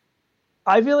their.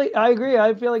 I agree.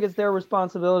 I feel like it's their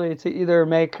responsibility to either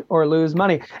make or lose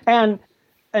money, and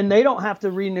they don't have to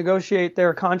renegotiate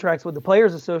their contracts with the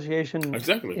Players Association.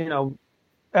 Exactly. Until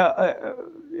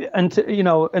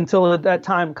that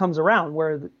time comes around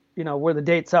where the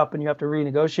date's up and you have to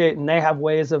renegotiate, and they have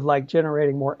ways of like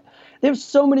generating more. They have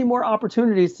so many more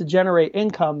opportunities to generate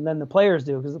income than the players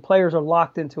do, because the players are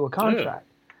locked into a contract.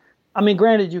 Yeah. I mean,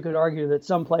 granted, you could argue that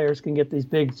some players can get these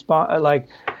big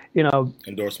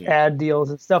endorsement ad deals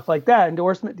and stuff like that,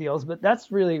 endorsement deals, but that's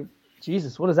really,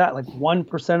 Jesus, what is that? Like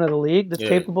 1% of the league that's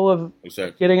capable of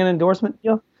getting an endorsement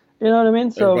deal? You know what I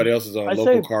mean? So everybody else is on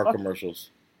local car commercials.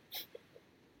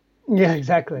 Yeah,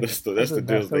 exactly. That's the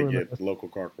deals they get, local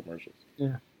car commercials.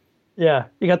 Yeah. Yeah.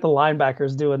 You got the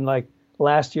linebackers doing like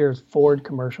last year's Ford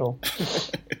commercial.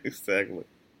 Exactly.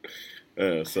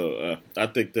 So I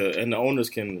think the owners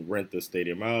can rent the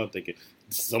stadium out. They can.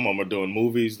 Some of them are doing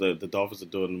movies. The Dolphins are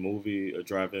doing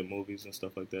drive-in movies and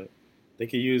stuff like that. They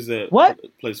can use that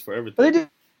place for everything. Are they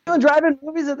doing drive-in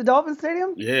movies at the Dolphin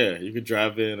Stadium? Yeah, you could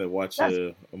drive in and watch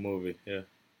a movie. Yeah,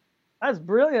 that's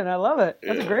brilliant. I love it.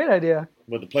 That's a great idea.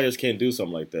 But the players can't do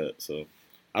something like that. So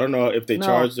I don't know if they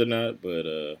charged or not.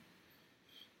 But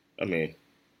I mean,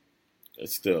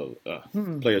 it's still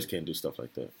players can't do stuff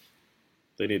like that.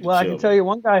 They need to chill. I can tell you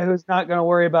one guy who's not going to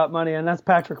worry about money, and that's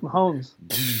Patrick Mahomes.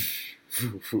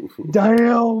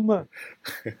 Damn.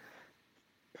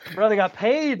 Brother got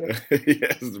paid.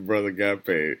 Yes, the brother got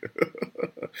paid.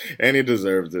 And he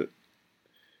deserves it.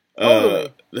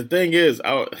 Totally. The thing is,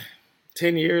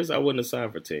 10 years, I wouldn't have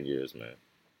signed for 10 years, man.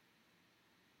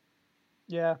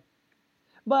 Yeah.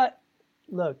 But,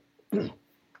 look,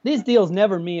 these deals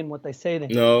never mean what they say they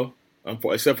mean. No,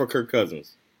 except for Kirk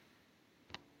Cousins.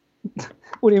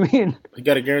 What do you mean? He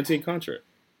got a guaranteed contract.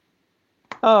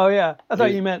 Oh, yeah. I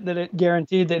thought you meant that it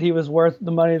guaranteed that he was worth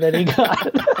the money that he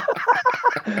got.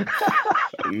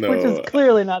 which is No,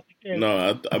 clearly not the case.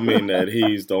 no. I mean that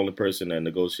he's the only person that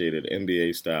negotiated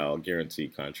NBA style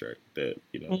guaranteed contract that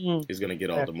he's going to get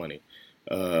all the money.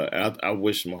 I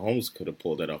wish Mahomes could have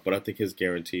pulled that off, but I think his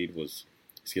guaranteed was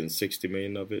he's getting $60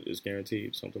 million of it is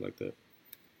guaranteed, something like that.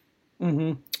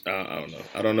 Mm-hmm. I don't know.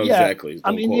 I don't know exactly. Don't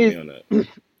quote me on that.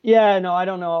 Yeah, no, I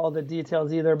don't know all the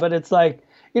details either, but it's like,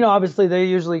 obviously they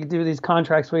usually do these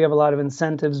contracts where you have a lot of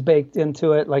incentives baked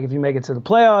into it. Like if you make it to the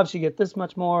playoffs, you get this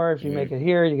much more. If you make it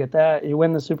here, you get that. You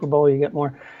win the Super Bowl, you get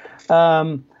more.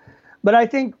 But I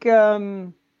think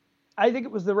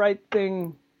it was the right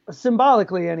thing,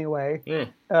 symbolically anyway. Yeah.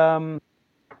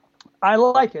 I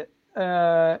like it,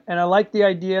 and I like the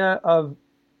idea of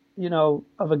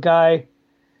a guy,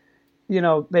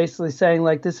 basically saying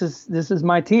like this is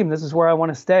my team, this is where I want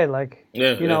to stay. Like in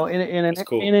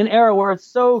an era where it's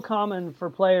so common for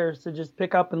players to just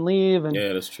pick up and leave and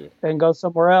that's true, and go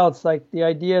somewhere else. Like the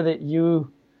idea that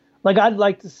I'd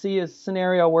like to see a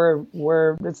scenario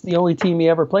where it's the only team he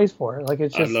ever plays for. Like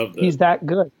it's just he's that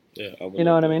good. Yeah, you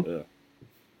know what I mean?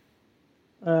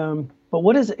 Yeah. But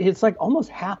what is it? It's like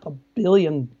almost $500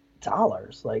 million.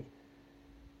 Like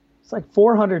it's like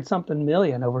 400 something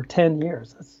million over 10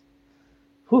 years. That's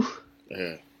whew.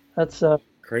 Yeah. That's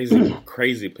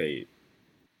crazy paid.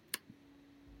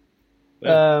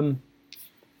 Yeah.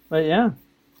 But yeah.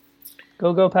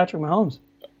 Go Patrick Mahomes.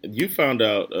 You found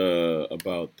out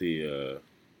about the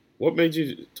what made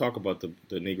you talk about the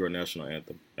Negro National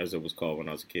Anthem, as it was called when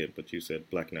I was a kid, but you said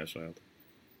Black National Anthem.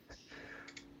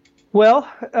 Well,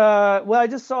 I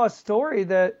just saw a story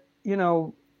that,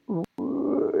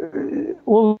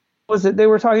 what was it? They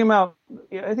were talking about,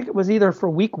 I think it was either for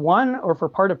week 1 or for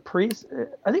part of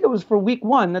I think it was for week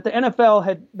 1 that the NFL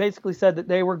had basically said that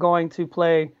they were going to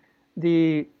play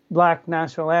the Black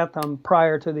National Anthem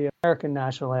prior to the American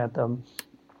National Anthem.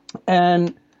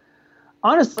 And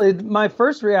honestly, my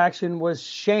first reaction was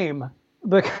shame,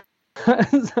 because I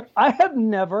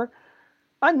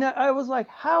was like,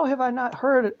 how have I not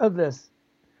heard of this?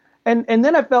 And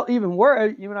then I felt even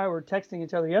worse. You and I were texting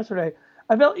each other yesterday.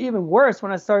 I felt even worse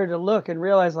when I started to look and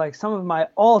realize like some of my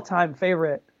all-time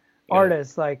favorite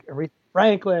artists, like Aretha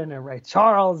Franklin and Ray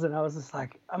Charles. And I was just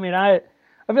like, I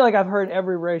feel like I've heard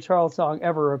every Ray Charles song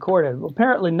ever recorded. Well,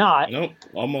 apparently not. Nope,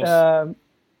 almost.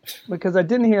 Because I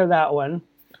didn't hear that one.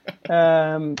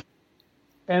 And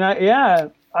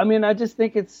I just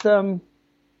think it's, I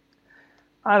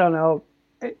don't know.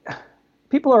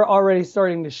 People are already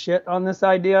starting to shit on this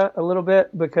idea a little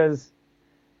bit because,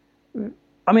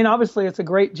 obviously it's a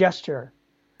great gesture.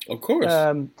 Of course.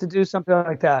 To do something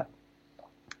like that.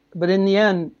 But in the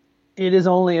end, it is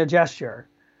only a gesture.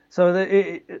 So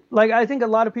I think a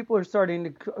lot of people are starting to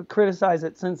criticize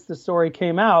it since the story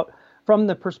came out from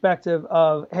the perspective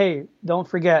of, hey, don't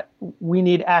forget, we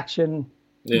need action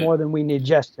more than we need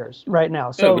gestures right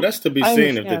now. So but that's to be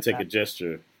seen if they take a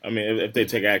gesture. If they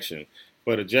take action.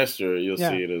 But a gesture, you'll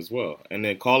see it as well. And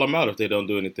then call them out if they don't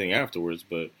do anything afterwards.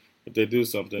 But if they do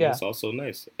something, it's also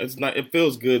nice. It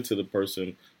feels good to the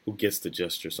person who gets the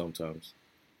gesture sometimes.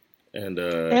 And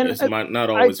it's not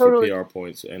always for PR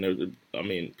points. And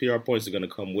PR points are going to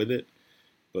come with it.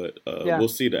 But we'll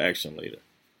see the action later.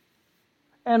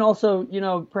 And also,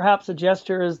 perhaps a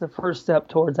gesture is the first step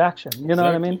towards action. You know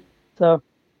what I mean? So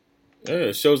yeah,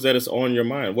 it shows that it's on your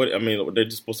mind. They're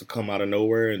just supposed to come out of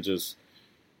nowhere and just,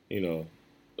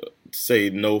 say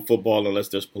no football unless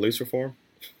there's police reform.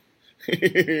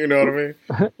 You know what I mean?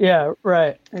 Yeah,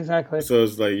 right. Exactly. So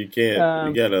it's like you can't.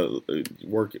 You gotta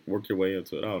work your way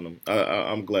into it. I don't know.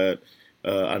 I'm glad.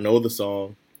 I know the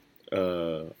song.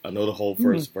 I know the whole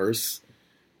first verse.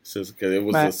 Because it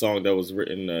was a song that was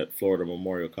written at Florida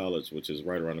Memorial College, which is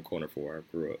right around the corner from where I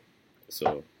grew up.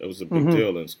 So it was a big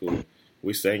deal in school.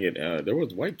 We sang it. There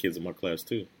was white kids in my class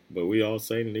too, but we all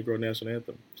sang the Negro National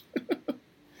Anthem.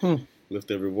 Lift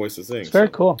every voice and sing. It's very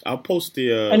cool. I'll post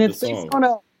the and it's the song. Based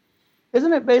on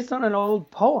isn't it based on an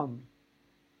old poem?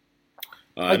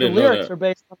 I didn't know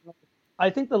that. I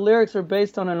think the lyrics are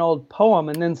based on an old poem,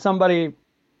 and then somebody,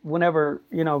 whenever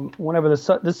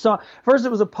the song, first it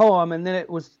was a poem, and then it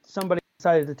was somebody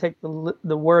decided to take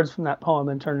the words from that poem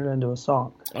and turn it into a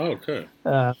song. Oh, okay.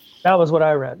 That was what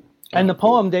I read. And the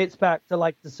poem dates back to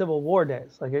like the Civil War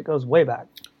days. Like it goes way back.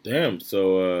 Damn.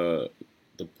 So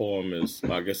the poem is,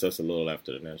 I guess that's a little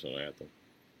after the national anthem.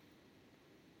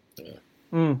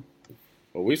 Yeah.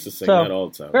 Well, we used to sing that all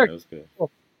the time. That was good.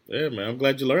 Cool. Yeah, man. I'm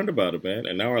glad you learned about it, man.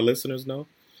 And now our listeners know.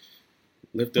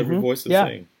 Lift every voice and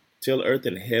sing. Till earth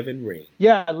and heaven ring.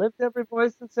 Yeah, lift every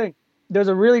voice and sing. There's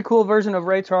a really cool version of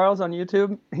Ray Charles on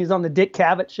YouTube. He's on the Dick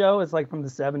Cavett show. It's like from the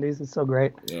 70s. It's so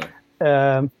great.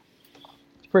 Yeah.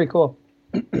 It's pretty cool.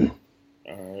 All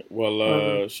All right.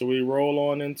 Well, should we roll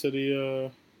on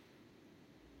into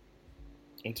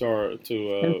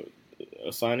our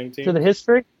assigning to the teams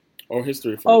history? or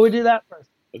history first? Oh, we do that first.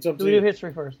 It's up Do to we you. do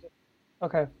history first?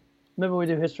 Okay. Maybe we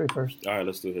do history first. All right,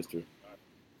 let's do history.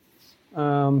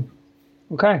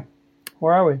 Okay.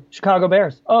 Where are we? Chicago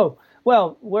Bears. Oh,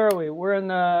 well, where are we? We're in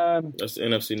That's the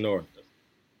NFC North.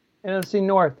 NFC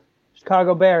North.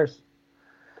 Chicago Bears.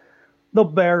 The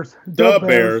Bears. The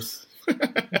Bears.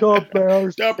 The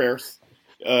Bears. The Bears.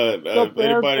 If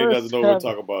anybody doesn't know what we're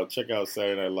talking about, check out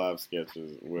Saturday Night Live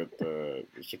sketches with the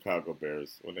Chicago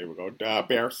Bears when they would go, "Da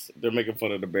Bears." They're making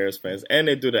fun of the Bears fans, and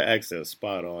they do the accent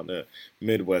spot on, the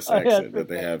Midwest accent that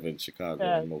they have in Chicago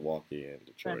and Milwaukee and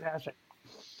Detroit. Fantastic.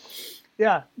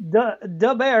 Yeah,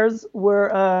 the Bears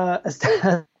were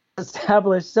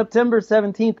established September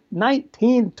 17th,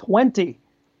 1920.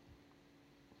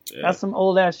 Yeah. That's some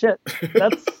old ass shit.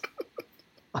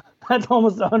 That's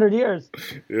almost 100 years.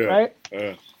 Yeah. Right?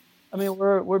 I mean,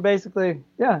 we're basically,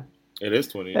 yeah. It is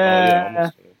 20.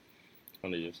 Almost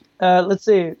 20 years. Let's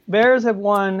see. Bears have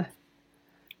won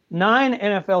 9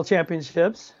 NFL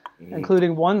championships,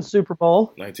 including 1 Super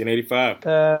Bowl.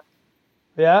 1985.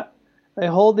 Yeah. They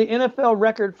hold the NFL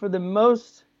record for the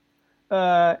most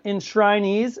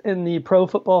enshrinees in the Pro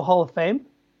Football Hall of Fame.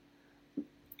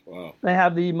 Wow. They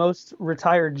have the most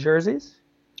retired jerseys.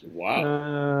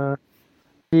 Wow.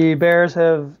 The Bears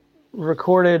have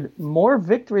recorded more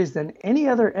victories than any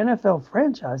other NFL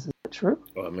franchise. Is that true?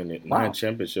 Well, I mean, 9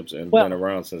 championships and been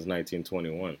around since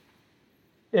 1921.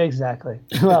 Exactly.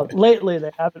 Well, lately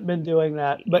they haven't been doing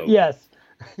that, but yes.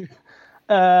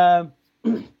 Let's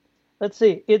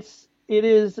see. It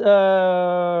is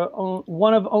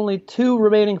one of only 2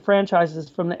 remaining franchises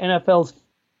from the NFL's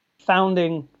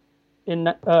founding in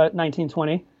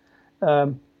 1920.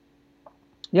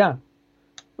 Yeah.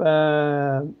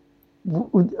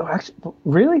 Actually,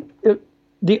 really?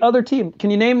 The other team.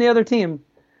 Can you name the other team?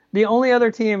 The only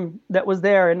other team that was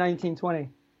there in 1920.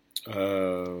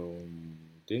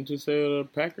 Didn't you say the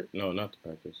Packers? No, not the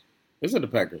Packers. Is it the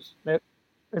Packers?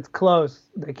 It's close.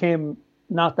 They came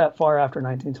not that far after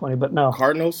 1920, but no.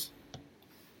 Cardinals?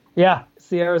 Yeah, it's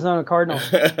the Arizona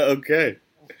Cardinals. Okay.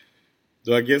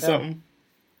 Do I get something?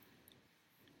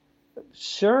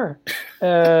 Sure.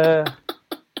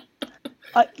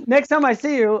 Next time I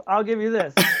see you, I'll give you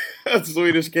this. That's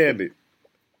Swedish candy. It's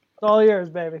all yours,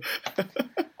 baby.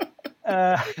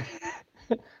 I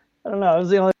don't know. It was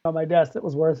the only thing on my desk that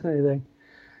was worth anything.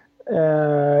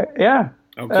 Yeah.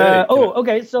 Okay.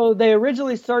 Okay. So they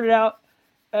originally started out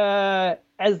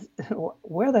as,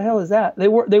 where the hell is that? They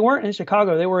weren't in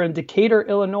Chicago. They were in Decatur,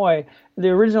 Illinois. The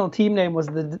original team name was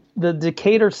the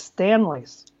Decatur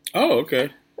Stanleys. Oh, okay.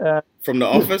 From The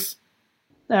Office?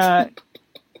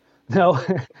 No.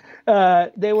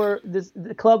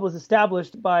 The club was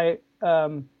established by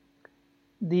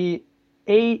the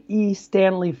A.E.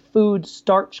 Stanley Food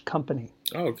Starch Company.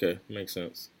 Oh, okay. Makes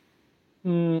sense.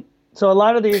 So a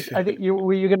lot of these, I think you're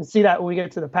going to see that when we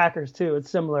get to the Packers too.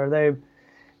 It's similar.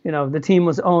 The team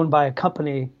was owned by a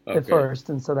company at first,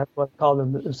 and so that's what they called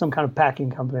them. There's some kind of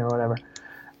packing company or whatever.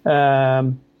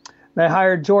 They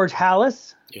hired George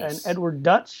Halas and Edward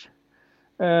Dutch.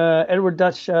 Edward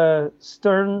Dutch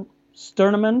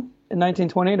Sterneman in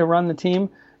 1920 to run the team.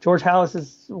 George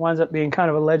Halas winds up being kind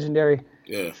of a legendary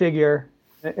figure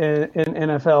in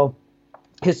NFL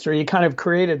history. He kind of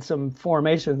created some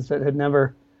formations that had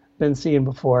never been seen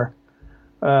before.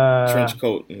 Trench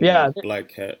coat and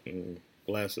black hat and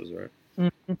glasses, right?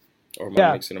 Mm-hmm. Or am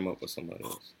I mixing him up with somebody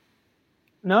else?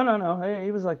 No.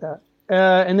 He was like that.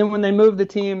 And then when they moved the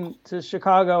team to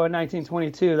Chicago in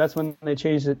 1922, that's when they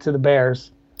changed it to the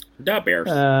Bears. The Bears.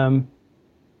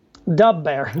 The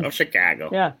Bears. Of Chicago.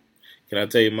 Yeah. Can I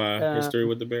tell you my history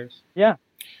with the Bears? Yeah.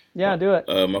 Yeah, do it.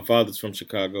 My father's from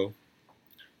Chicago.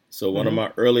 So one of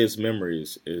my earliest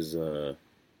memories is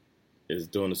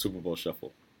doing the Super Bowl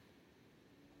shuffle.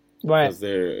 Right. Because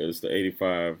it's the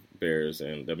 85 Bears,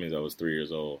 and that means I was 3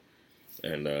 years old.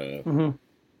 And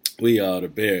we are the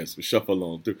Bears. We shuffle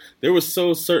on through. They were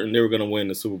so certain they were going to win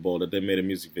the Super Bowl that they made a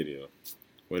music video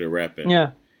where they're rapping.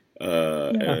 Yeah.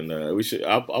 And we should.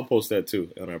 I'll post that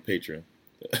too on our Patreon.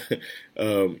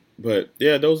 But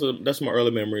yeah, that's my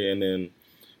early memory. And then,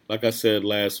 like I said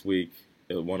last week,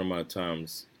 one of my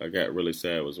times I got really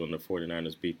sad was when the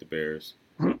 49ers beat the Bears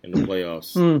in the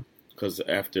playoffs. Because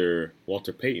after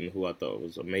Walter Payton, who I thought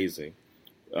was amazing,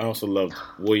 I also loved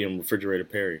William Refrigerator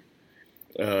Perry.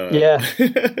 But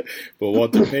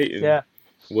Walter Payton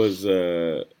was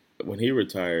when he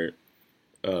retired.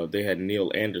 They had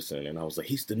Neil Anderson, and I was like,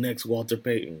 he's the next Walter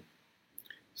Payton.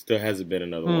 Still hasn't been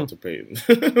another Hmm. Walter Payton,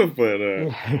 but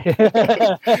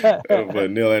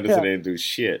Neil Anderson Yeah. didn't do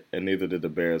shit, and neither did the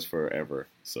Bears forever.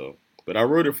 So, but I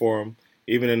rooted for him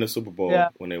even in the Super Bowl Yeah.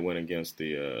 when they went against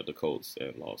the Colts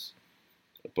and lost.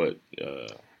 But Yeah,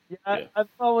 yeah. I've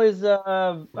always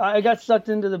I got sucked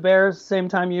into the Bears same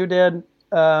time you did.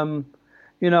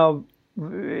 You know,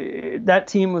 that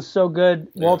team was so good.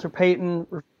 Yeah. Walter Payton,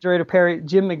 Refrigerator Perry,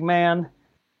 Jim McMahon.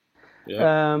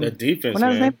 Yeah, that defense, What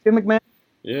was his name? man. Jim McMahon.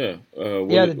 Yeah,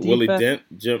 Yeah, the Willie defense. Dent,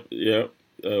 Jim. Yeah,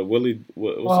 Willie.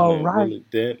 What's his Oh, name? right. Willie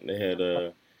Dent.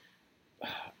 They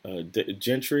had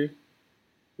Gentry,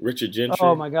 Richard Gentry.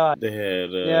 Oh my God. They had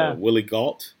Yeah. Willie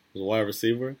Galt, was a wide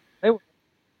receiver.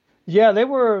 Yeah, they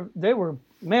were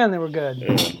man, they were good.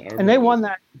 Yeah, And they won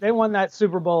that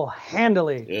Super Bowl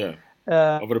handily. Yeah,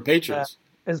 over the Patriots.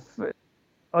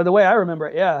 Or the way I remember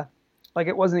it, yeah. Like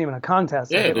it wasn't even a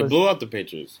contest. Yeah, Like they blew out the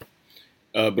Patriots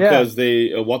because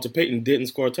Walter Payton didn't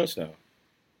score a touchdown,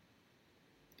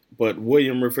 but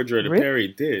William Refrigerator Really? Perry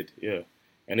did. Yeah,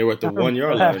 and they were at the 1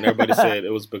 yard line, and everybody said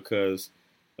it was because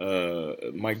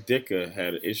Mike Ditka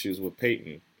had issues with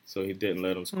Payton, so he didn't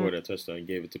let him score that touchdown. He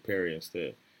gave it to Perry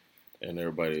instead, and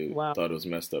everybody thought it was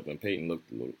messed up. And Payton looked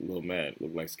a little mad,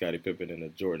 looked like Scottie Pippen in the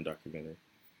Jordan documentary.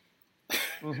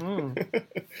 Mm-hmm.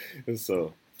 And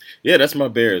so, yeah, that's my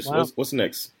Bears. Wow. What's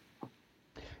next?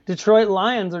 Detroit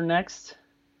Lions are next.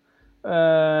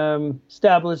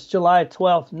 Established July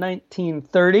 12th,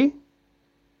 1930.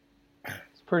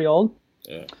 It's pretty old.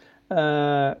 Yeah.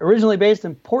 Originally based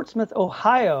in Portsmouth,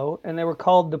 Ohio, and they were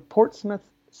called the Portsmouth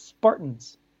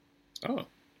Spartans. Oh.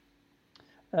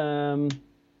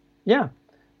 Yeah.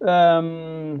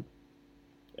 And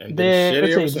been They, shitty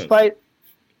let's ever see, since.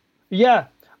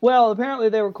 well, apparently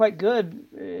they were quite good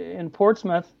in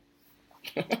Portsmouth.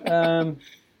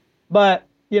 But,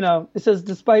 you know, it says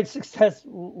despite success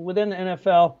within the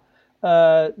NFL,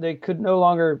 they could no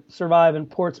longer survive in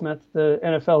Portsmouth, the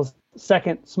NFL's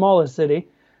second smallest city.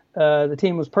 The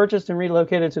team was purchased and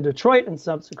relocated to Detroit and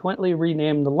subsequently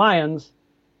renamed the Lions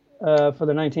for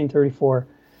the 1934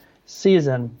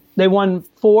 season. They won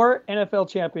 4 NFL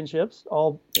championships,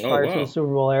 all prior to the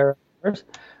Super Bowl era.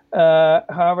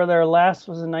 However, their last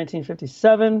was in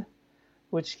 1957,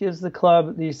 which gives the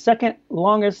club the second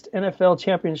longest NFL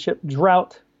championship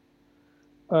drought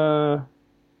behind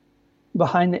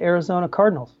the Arizona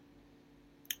Cardinals.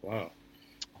 Wow.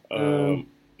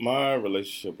 My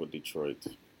relationship with Detroit.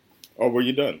 Oh, were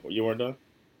you done? You weren't done?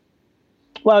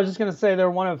 Well, I was just going to say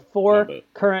they're one of 4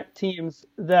 current teams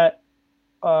that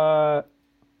have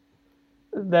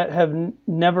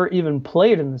never even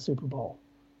played in the Super Bowl.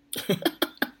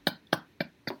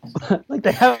 Like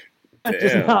they have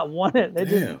just not won it.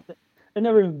 They've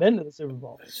never even been to the Super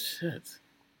Bowl. Shit.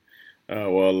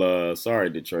 Well, sorry,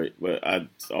 Detroit, but I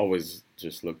always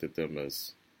just looked at them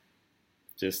as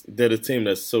they're a team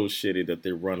that's so shitty that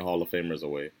they run Hall of Famers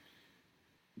away.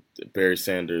 Barry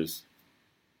Sanders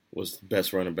was the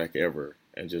best running back ever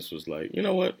and just was like, you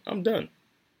know what, I'm done.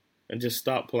 And just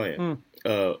stopped playing.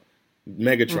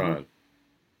 Megatron,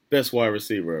 best wide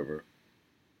receiver ever.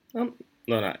 No,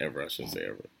 not ever, I shouldn't say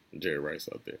ever. Jerry Rice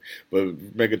out there.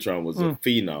 But Megatron was a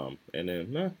phenom. And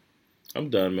then, I'm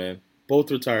done, man.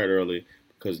 Both retired early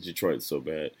because Detroit's so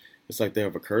bad. It's like they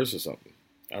have a curse or something.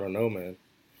 I don't know, man.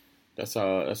 That's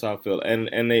how I feel.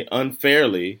 And they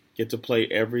unfairly get to play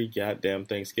every goddamn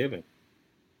Thanksgiving.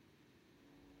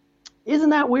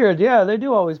 Isn't that weird? Yeah, they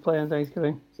do always play on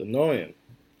Thanksgiving. It's annoying.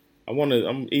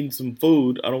 I'm eating some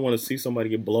food. I don't want to see somebody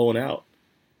get blown out.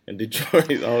 And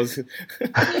Detroit always.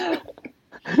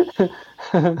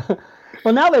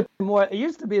 Well, now they play more. It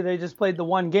used to be they just played the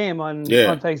one game on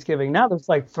Thanksgiving. Now there's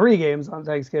like 3 games on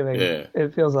Thanksgiving. Yeah.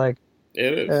 It feels like.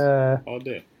 It is. All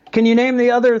day. Can you name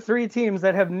the other 3 teams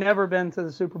that have never been to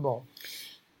the Super Bowl?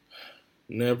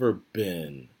 Never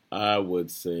been. I would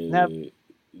say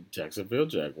Jacksonville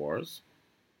Jaguars.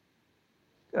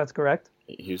 That's correct.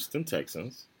 Houston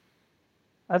Texans.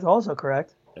 That's also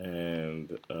correct.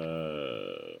 And,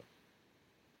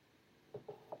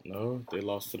 no, they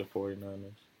lost to the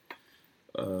 49ers.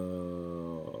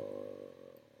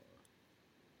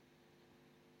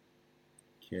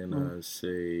 Can I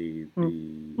say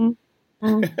the...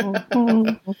 They're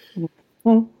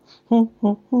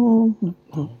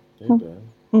bad.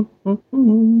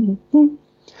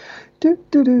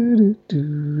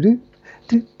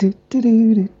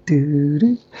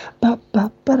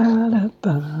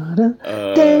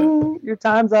 Ding! Your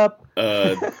time's up.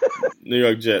 New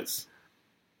York Jets.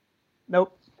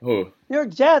 Nope. Who? New York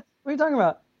Jets. What are you talking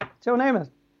about? Joe Namath.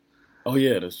 Oh,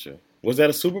 yeah, that's true. Was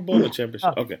that a Super Bowl or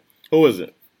championship? Okay. Who is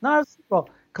it? No, it's Super Bowl.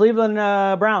 Cleveland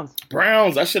Browns.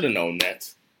 Browns. I should have known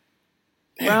that.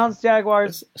 Browns,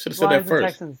 Jaguars, Should have said that Lions, and first.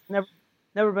 Texans.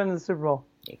 Never been to the Super Bowl.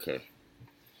 Okay.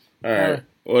 All right.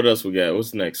 What else we got?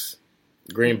 What's next?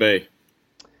 Green Bay.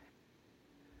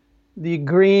 The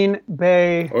Green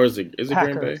Bay Or is it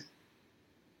Packers. Green Bay?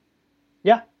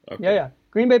 Yeah. Okay. Yeah.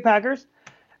 Green Bay Packers,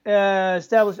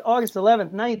 established August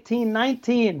 11th,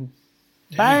 1919.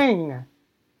 Bang!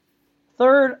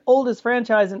 Third oldest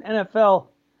franchise in NFL,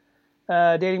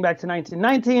 dating back to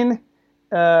 1919.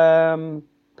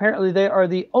 Apparently, they are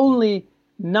the only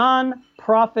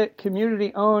non-profit,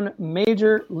 community-owned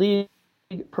major league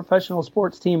professional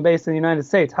sports team based in the United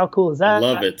States. How cool is that?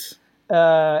 Love it.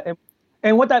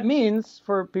 And what that means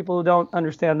for people who don't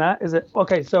understand that is that,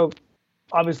 okay, so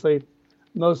obviously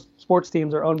most sports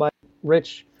teams are owned by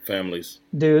rich Families.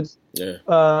 dudes,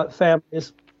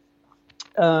 families.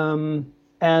 So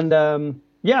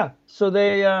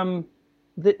they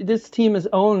this team is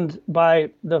owned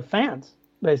by the fans,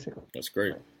 basically. That's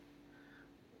great.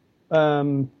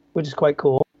 Which is quite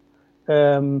cool.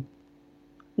 They're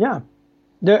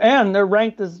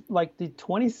ranked as like the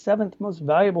 27th most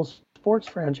valuable sports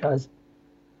franchise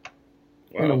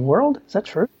in the world. Is that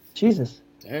true? Jesus.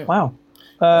 Damn. Wow.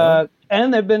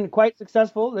 And they've been quite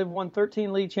successful. They've won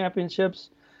 13 league championships,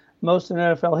 most in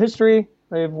NFL history.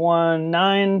 They've won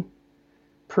 9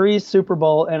 pre-Super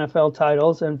Bowl NFL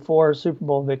titles and 4 Super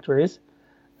Bowl victories.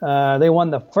 They won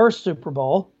the first Super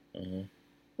Bowl and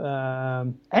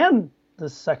the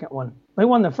second one. They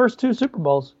won the first 2 Super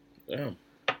Bowls. Damn.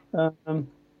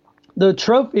 The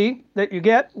trophy that you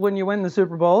get when you win the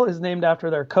Super Bowl is named after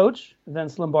their coach,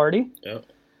 Vince Lombardi. Yep.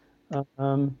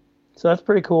 So that's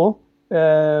pretty cool.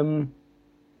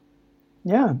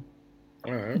 Yeah.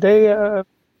 All right. They,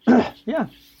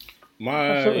 My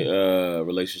absolutely.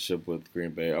 relationship with Green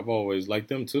Bay, I've always liked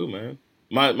them too, man.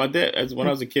 My dad, when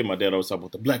I was a kid, my dad always talked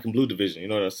about the black and blue division. You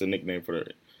know, that's the nickname for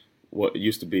what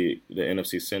used to be the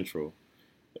NFC Central,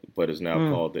 but is now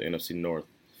called the NFC North.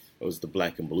 It was the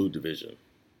black and blue division.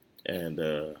 And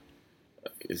they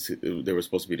were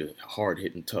supposed to be the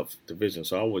hard-hitting, tough division.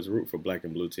 So I always root for black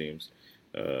and blue teams.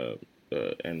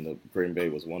 And the Green Bay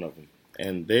was one of them.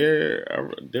 And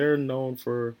they're known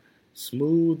for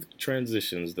smooth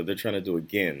transitions that they're trying to do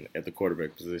again at the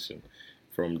quarterback position,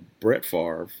 from Brett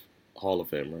Favre, Hall of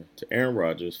Famer, to Aaron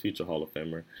Rodgers, future Hall of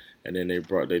Famer, and then they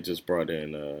just brought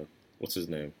in what's his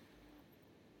name,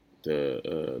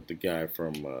 the guy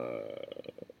from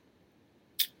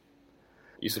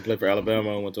used to play for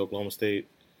Alabama, went to Oklahoma State,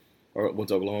 or went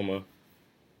to Oklahoma.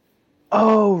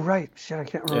 Oh, right. Shit, I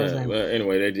can't remember his name. But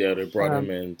anyway, they brought him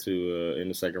in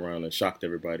the second round and shocked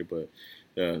everybody. But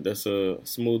that's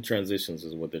smooth transitions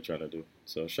is what they're trying to do.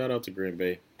 So shout out to Green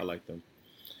Bay. I like them.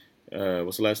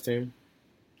 What's the last team?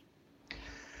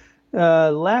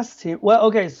 Last team. Well,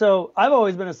 okay, so I've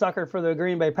always been a sucker for the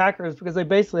Green Bay Packers because they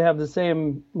basically have the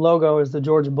same logo as the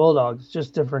Georgia Bulldogs,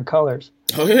 just different colors.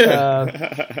 Oh,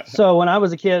 yeah. So when I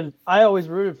was a kid, I always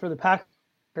rooted for the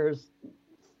Packers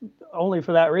only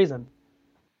for that reason.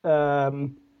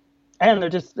 And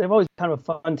they've always been kind of a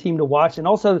fun team to watch. And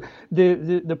also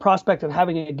the prospect of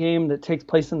having a game that takes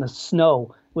place in the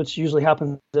snow, which usually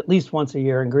happens at least once a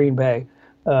year in Green Bay,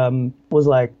 was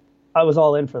like, I was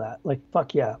all in for that. Like,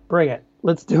 fuck yeah, bring it.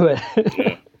 Let's do it.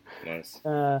 Yeah, nice.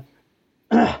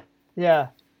 Yeah.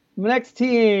 Next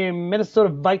team, Minnesota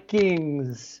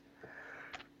Vikings.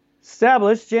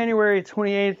 Established January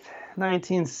 28th,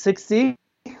 1960.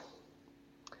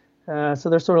 So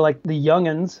they're sort of like the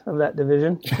youngins of that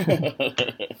division.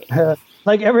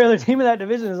 Like every other team in that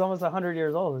division is almost 100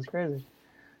 years old. It's crazy.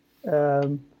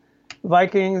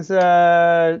 Vikings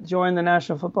joined the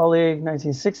National Football League in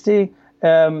 1960.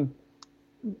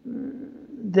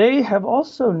 They have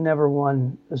also never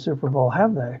won a Super Bowl,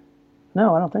 have they?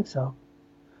 No, I don't think so.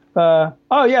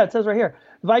 Oh, yeah, it says right here.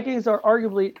 Vikings are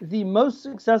arguably the most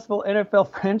successful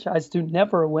NFL franchise to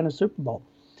never win a Super Bowl.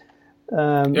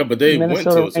 Yeah, but they went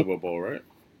to a Super Bowl, right?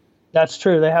 That's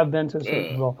true. They have been to a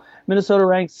Super Bowl. Minnesota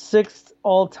ranks 6th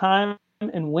all-time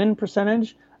in win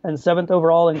percentage and 7th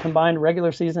overall in combined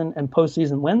regular season and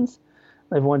postseason wins.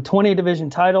 They've won 20 division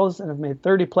titles and have made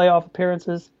 30 playoff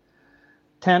appearances,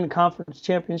 10 conference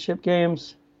championship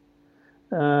games.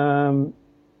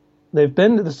 They've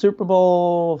been to the Super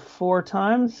Bowl 4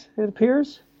 times, it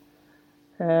appears.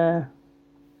 Yeah.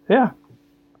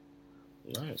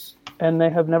 Nice. And they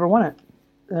have never won it.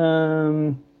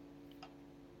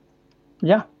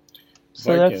 Yeah.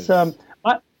 So Vikings. that's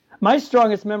my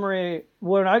strongest memory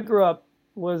when I grew up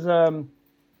was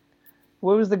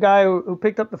what was the guy who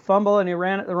picked up the fumble and he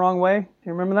ran it the wrong way? Do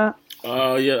you remember that?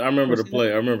 Oh, yeah, I remember the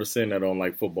play. I remember seeing that on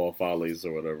like Football Follies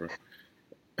or whatever.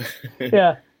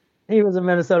 Yeah. He was a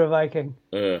Minnesota Viking.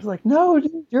 Yeah. He's like, no,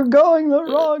 dude, you're going the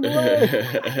wrong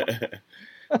way.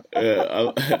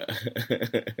 Yeah,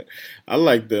 I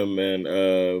like them,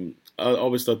 man. I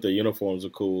always thought the uniforms are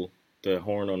cool. The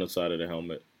horn on the side of the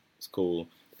helmet is cool.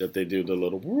 That they do the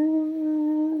little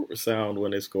sound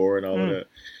when they score and all of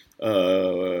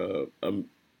that.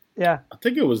 Yeah. I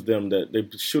think it was them that they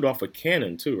shoot off a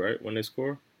cannon too, right? When they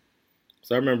score.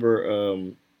 So I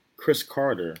remember Chris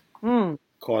Carter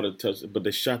caught a touch, but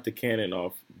they shot the cannon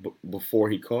off before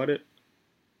he caught it.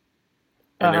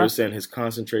 And they were saying his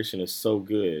concentration is so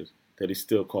good that he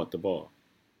still caught the ball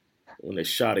when they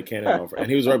shot a cannon off. And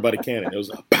he was right by the cannon. It was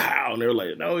a pow, and they were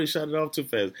like, no, he shot it off too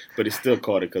fast. But he still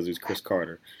caught it because he was Chris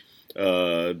Carter.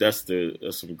 That's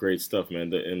some great stuff,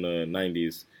 man. In the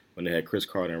 90s when they had Chris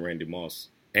Carter and Randy Moss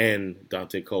and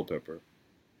Dante Culpepper.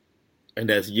 And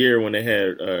that year when they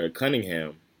had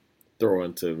Cunningham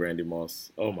throwing to Randy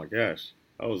Moss. Oh, my gosh.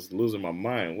 I was losing my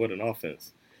mind. What an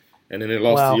offense. And then they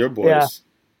lost to your boys.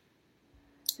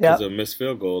 Yeah. Because of a missed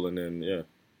field goal, and then,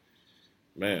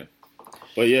 man.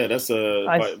 But, yeah, that's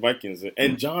Vikings.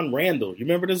 And John Randall, you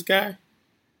remember this guy?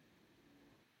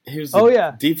 He was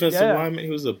a defensive lineman.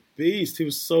 He was a beast. He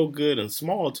was so good and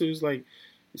small, too. He was like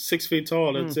 6 feet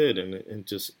tall, that's it, and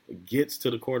just gets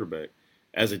to the quarterback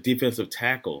as a defensive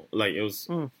tackle. Like, it was,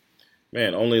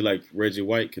 man, only like Reggie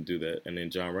White could do that, and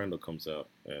then John Randall comes out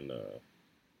and,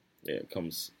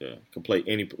 can play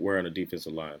anywhere on the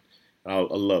defensive line. I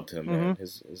loved him, man.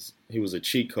 He was a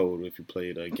cheat code if you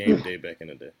played game day back in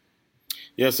the day.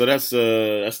 Yeah, so that's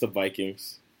the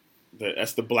Vikings.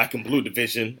 That's the black and blue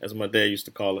division, as my dad used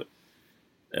to call it.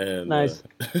 And nice.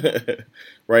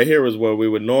 Right here is where we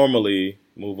would normally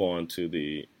move on to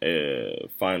the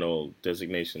final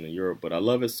designation in Europe, but I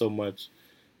love it so much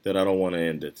that I don't want to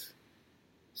end it.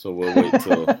 So we'll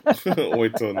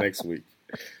wait till next week.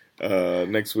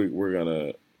 Next week we're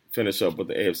gonna finish up with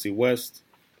the AFC West,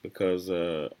 because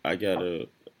I got a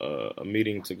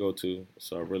meeting to go to,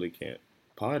 so I really can't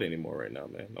pod anymore right now,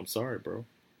 man. I'm sorry, bro.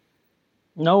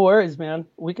 No worries, man.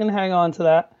 We can hang on to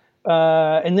that.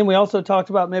 And then we also talked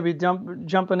about maybe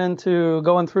jumping into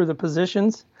going through the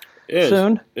positions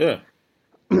soon. Yeah.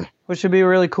 Which should be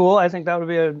really cool. I think that would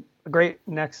be a great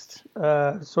next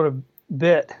sort of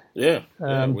bit. Yeah,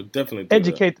 we'll definitely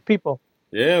educate the people.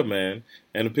 Yeah, man.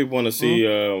 And if people want to see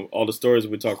all the stories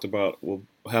we talked about, we'll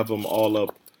have them all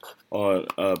up on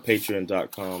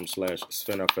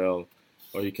patreon.com/SvenFL.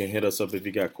 Or you can hit us up if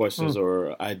you got questions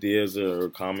or ideas or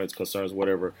comments, concerns,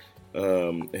 whatever.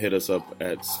 Hit us up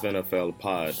at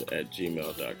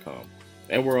SvenFLpod@gmail.com.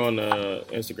 And we're on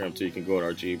Instagram too. You can go to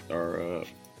our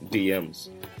DMs,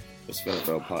 the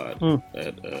SvenFLpod on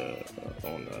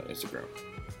Instagram.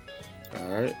 All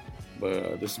right.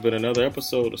 But this has been another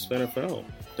episode of SvenFL.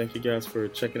 Thank you guys for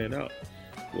checking it out.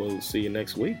 We'll see you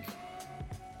next week.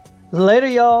 Later,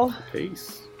 y'all.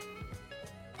 Peace.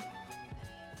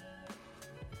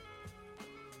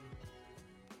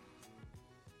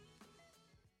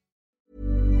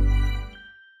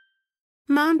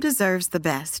 Mom deserves the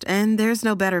best, and there's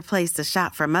no better place to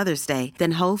shop for Mother's Day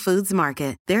than Whole Foods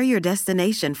Market. They're your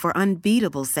destination for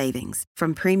unbeatable savings,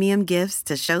 from premium gifts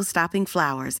to show-stopping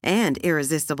flowers and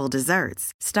irresistible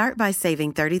desserts. Start by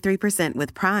saving 33%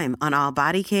 with Prime on all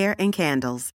body care and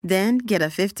candles. Then get a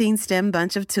 15-stem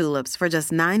bunch of tulips for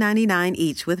just $9.99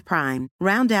 each with Prime.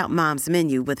 Round out Mom's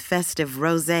menu with festive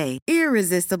rosé,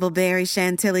 irresistible berry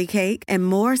chantilly cake, and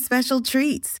more special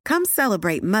treats. Come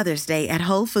celebrate Mother's Day at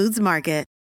Whole Foods Market.